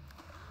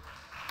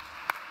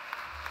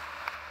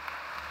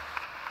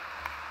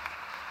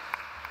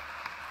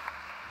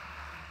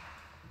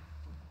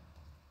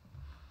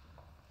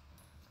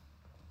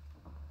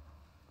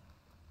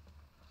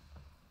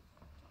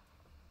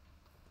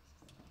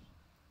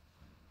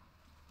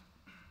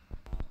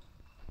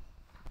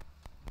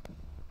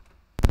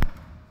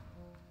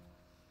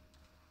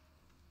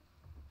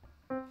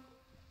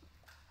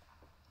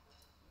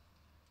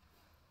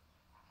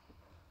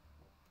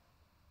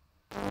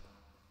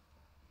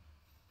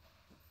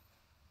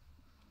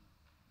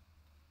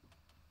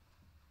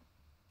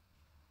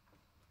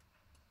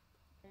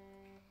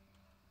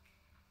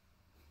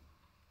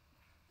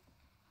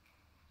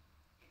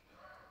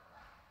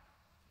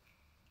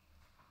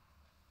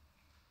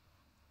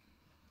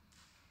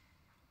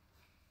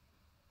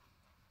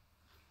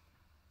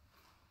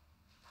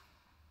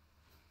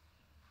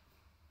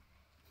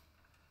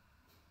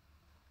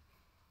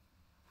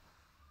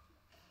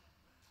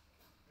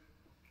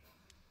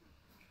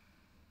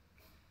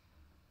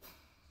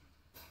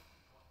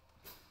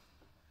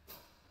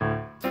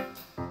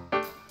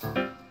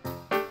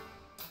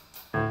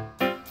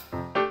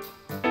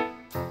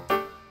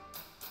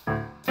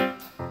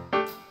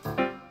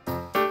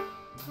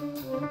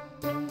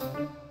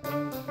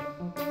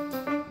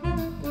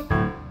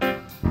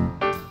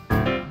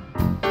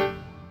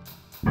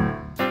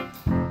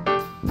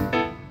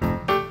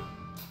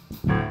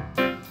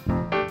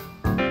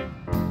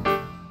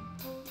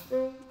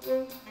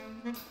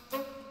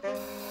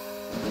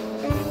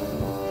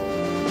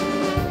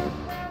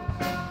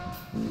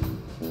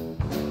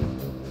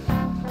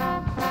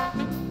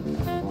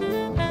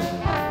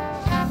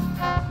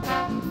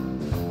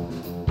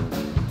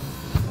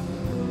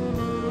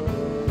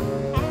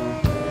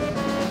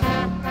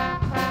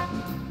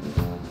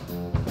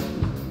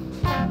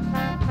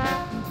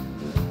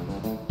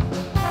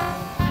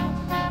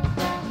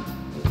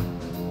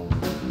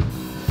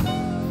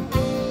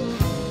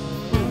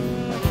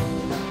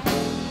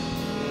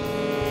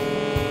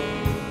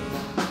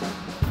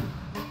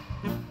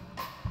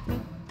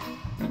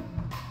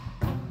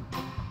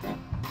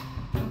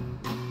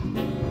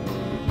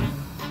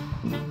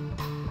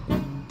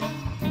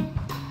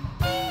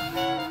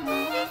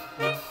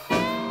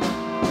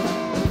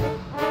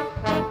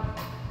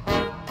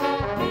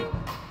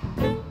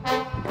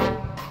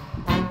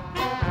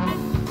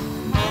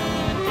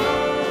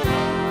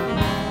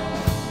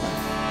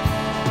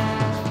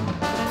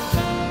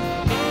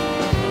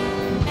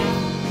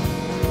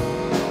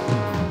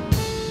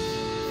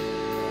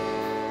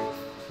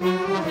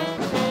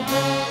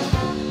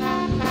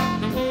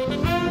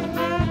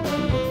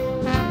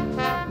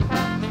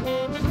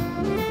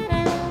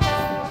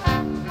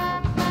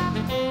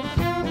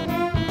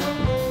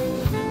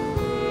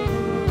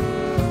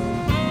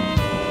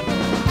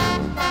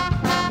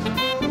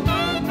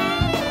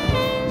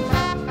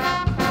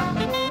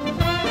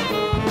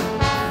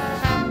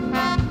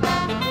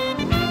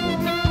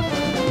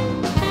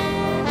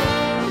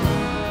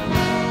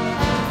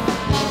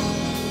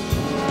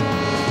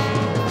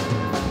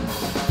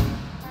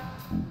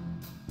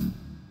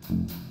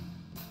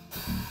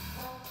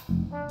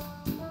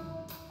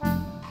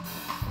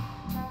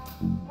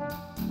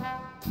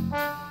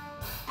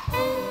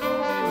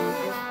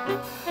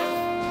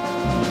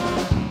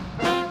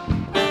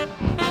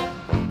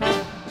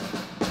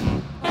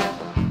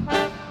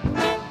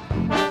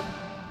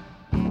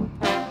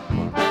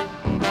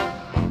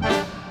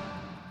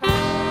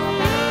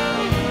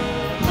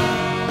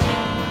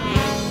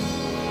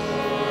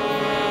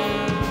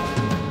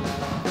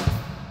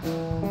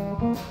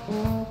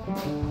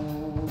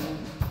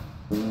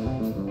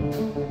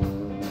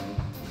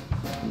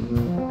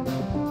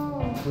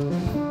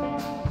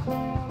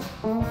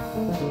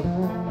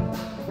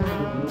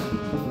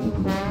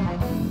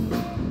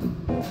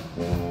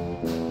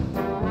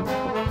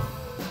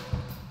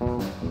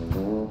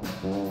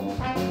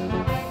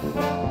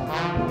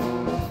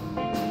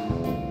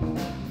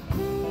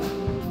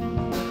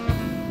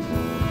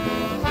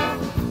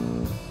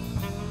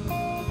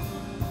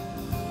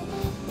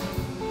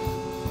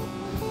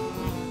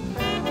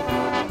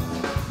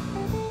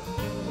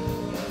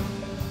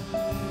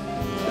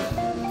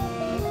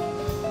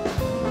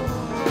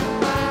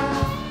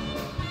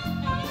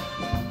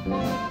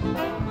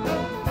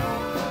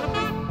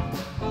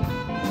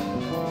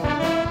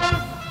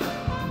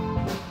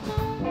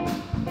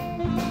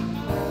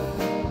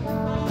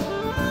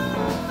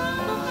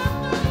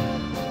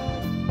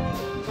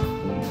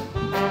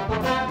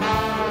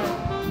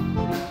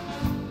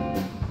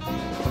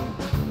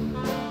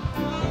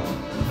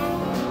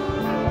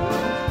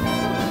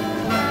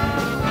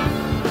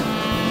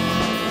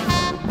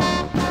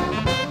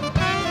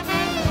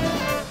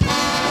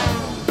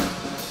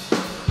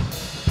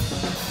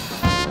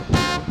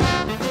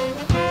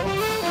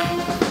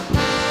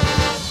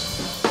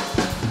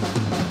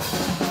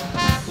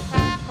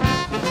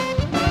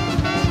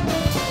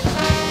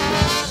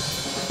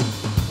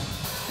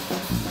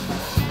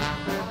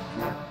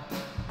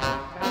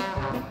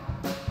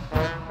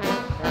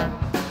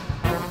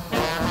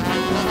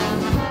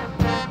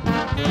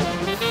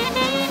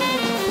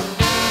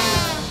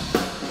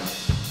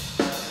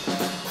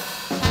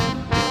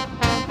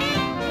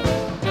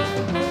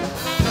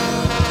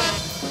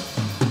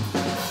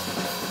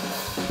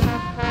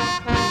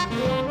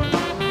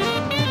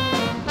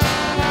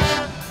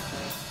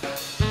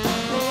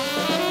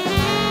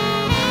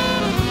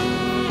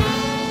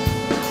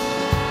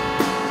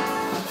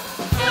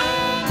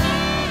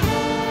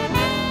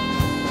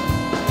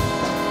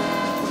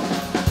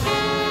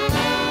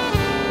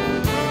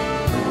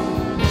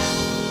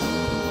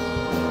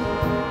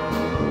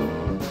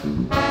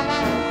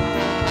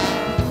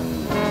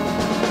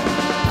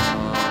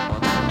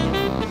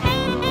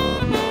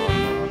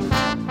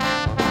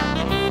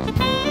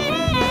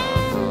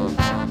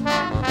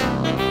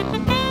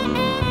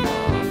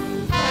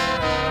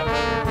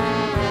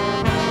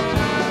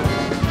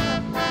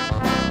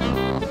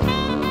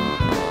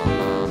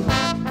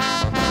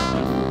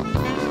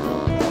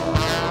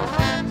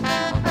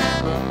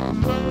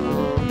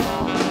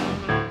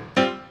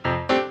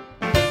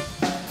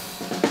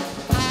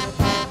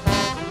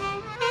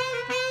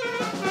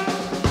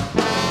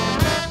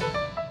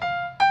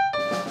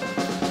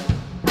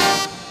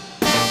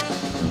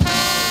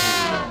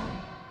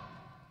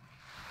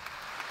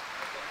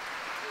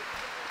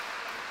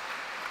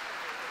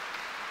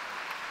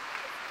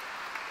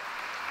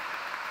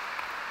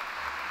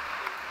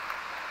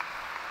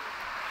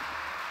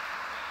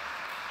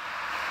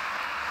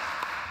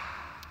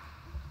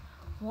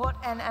 What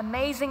an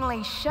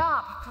amazingly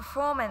sharp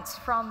performance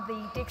from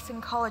the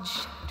Dickson College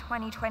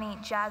 2020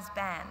 Jazz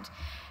Band.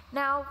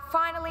 Now,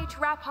 finally, to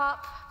wrap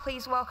up,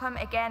 please welcome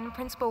again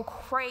Principal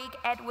Craig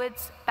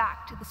Edwards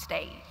back to the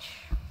stage.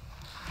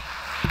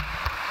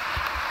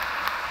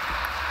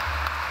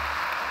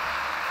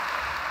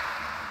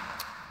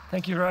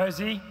 Thank you,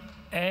 Rosie,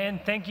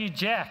 and thank you,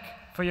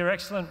 Jack, for your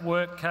excellent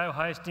work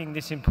co-hosting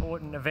this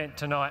important event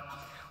tonight.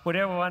 Would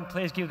everyone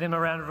please give them a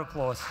round of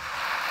applause?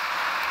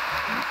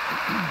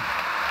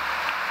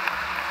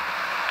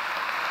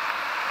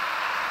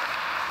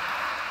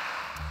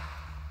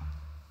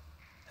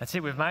 That's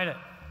it, we've made it.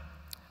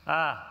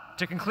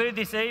 To conclude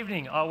this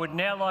evening, I would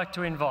now like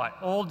to invite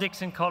all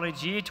Dickson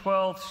College Year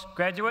 12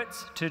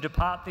 graduates to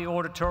depart the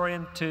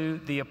auditorium to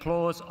the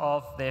applause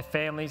of their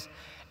families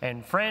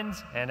and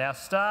friends and our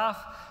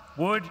staff.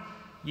 Would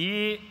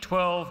Year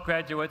 12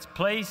 graduates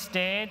please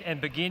stand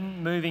and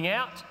begin moving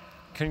out?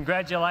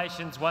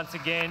 Congratulations once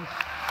again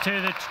to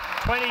the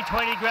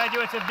 2020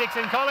 graduates of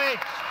Dickson College.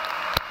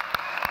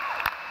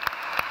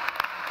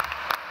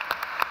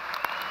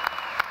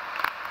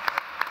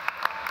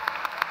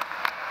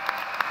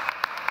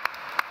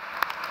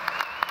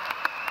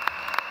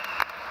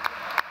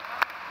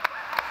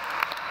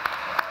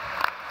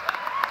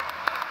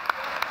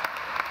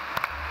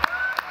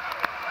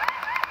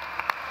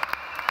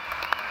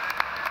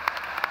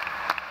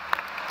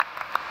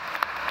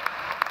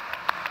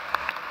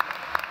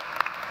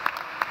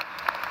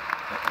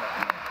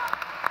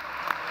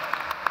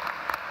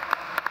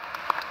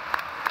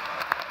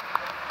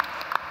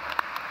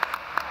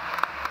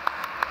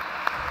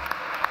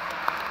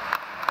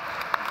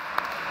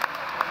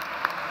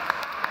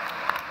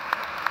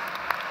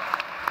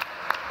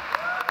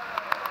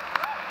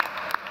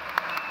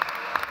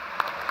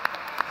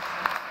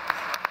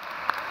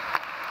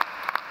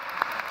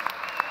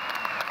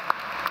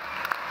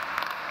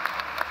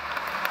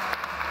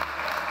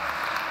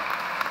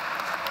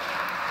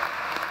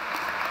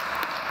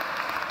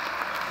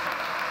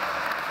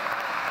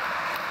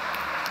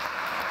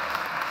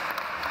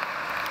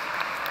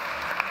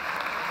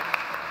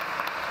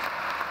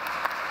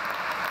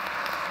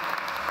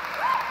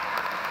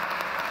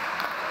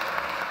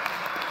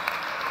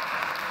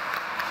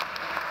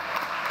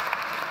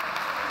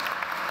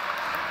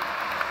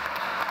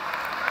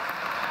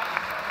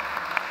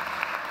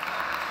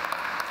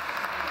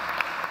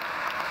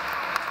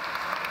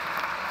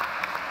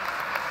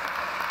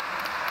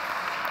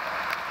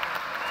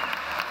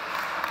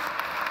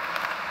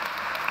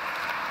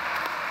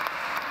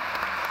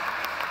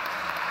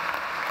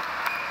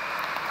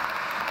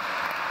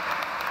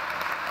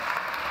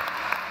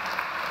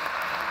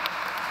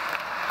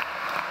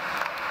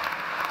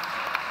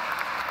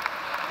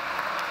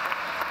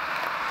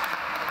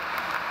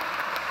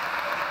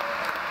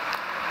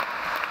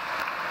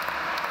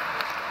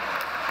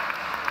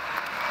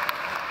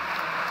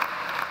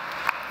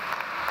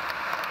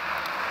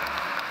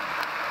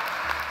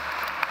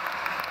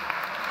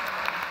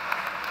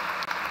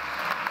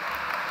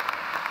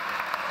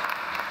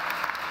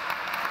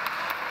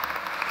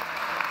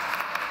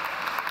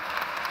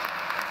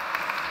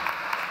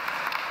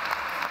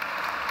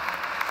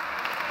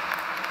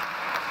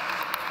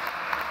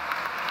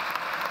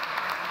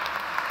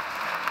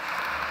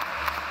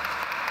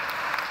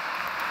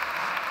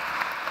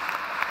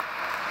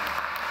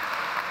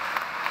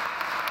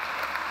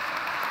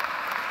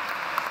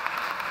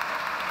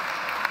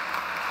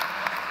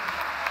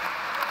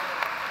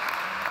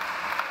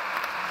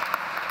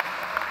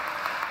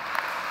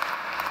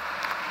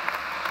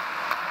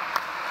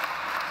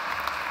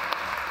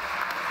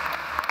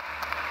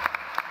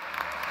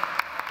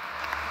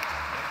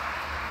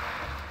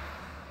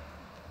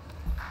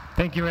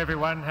 Thank you,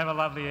 everyone. Have a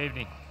lovely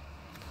evening.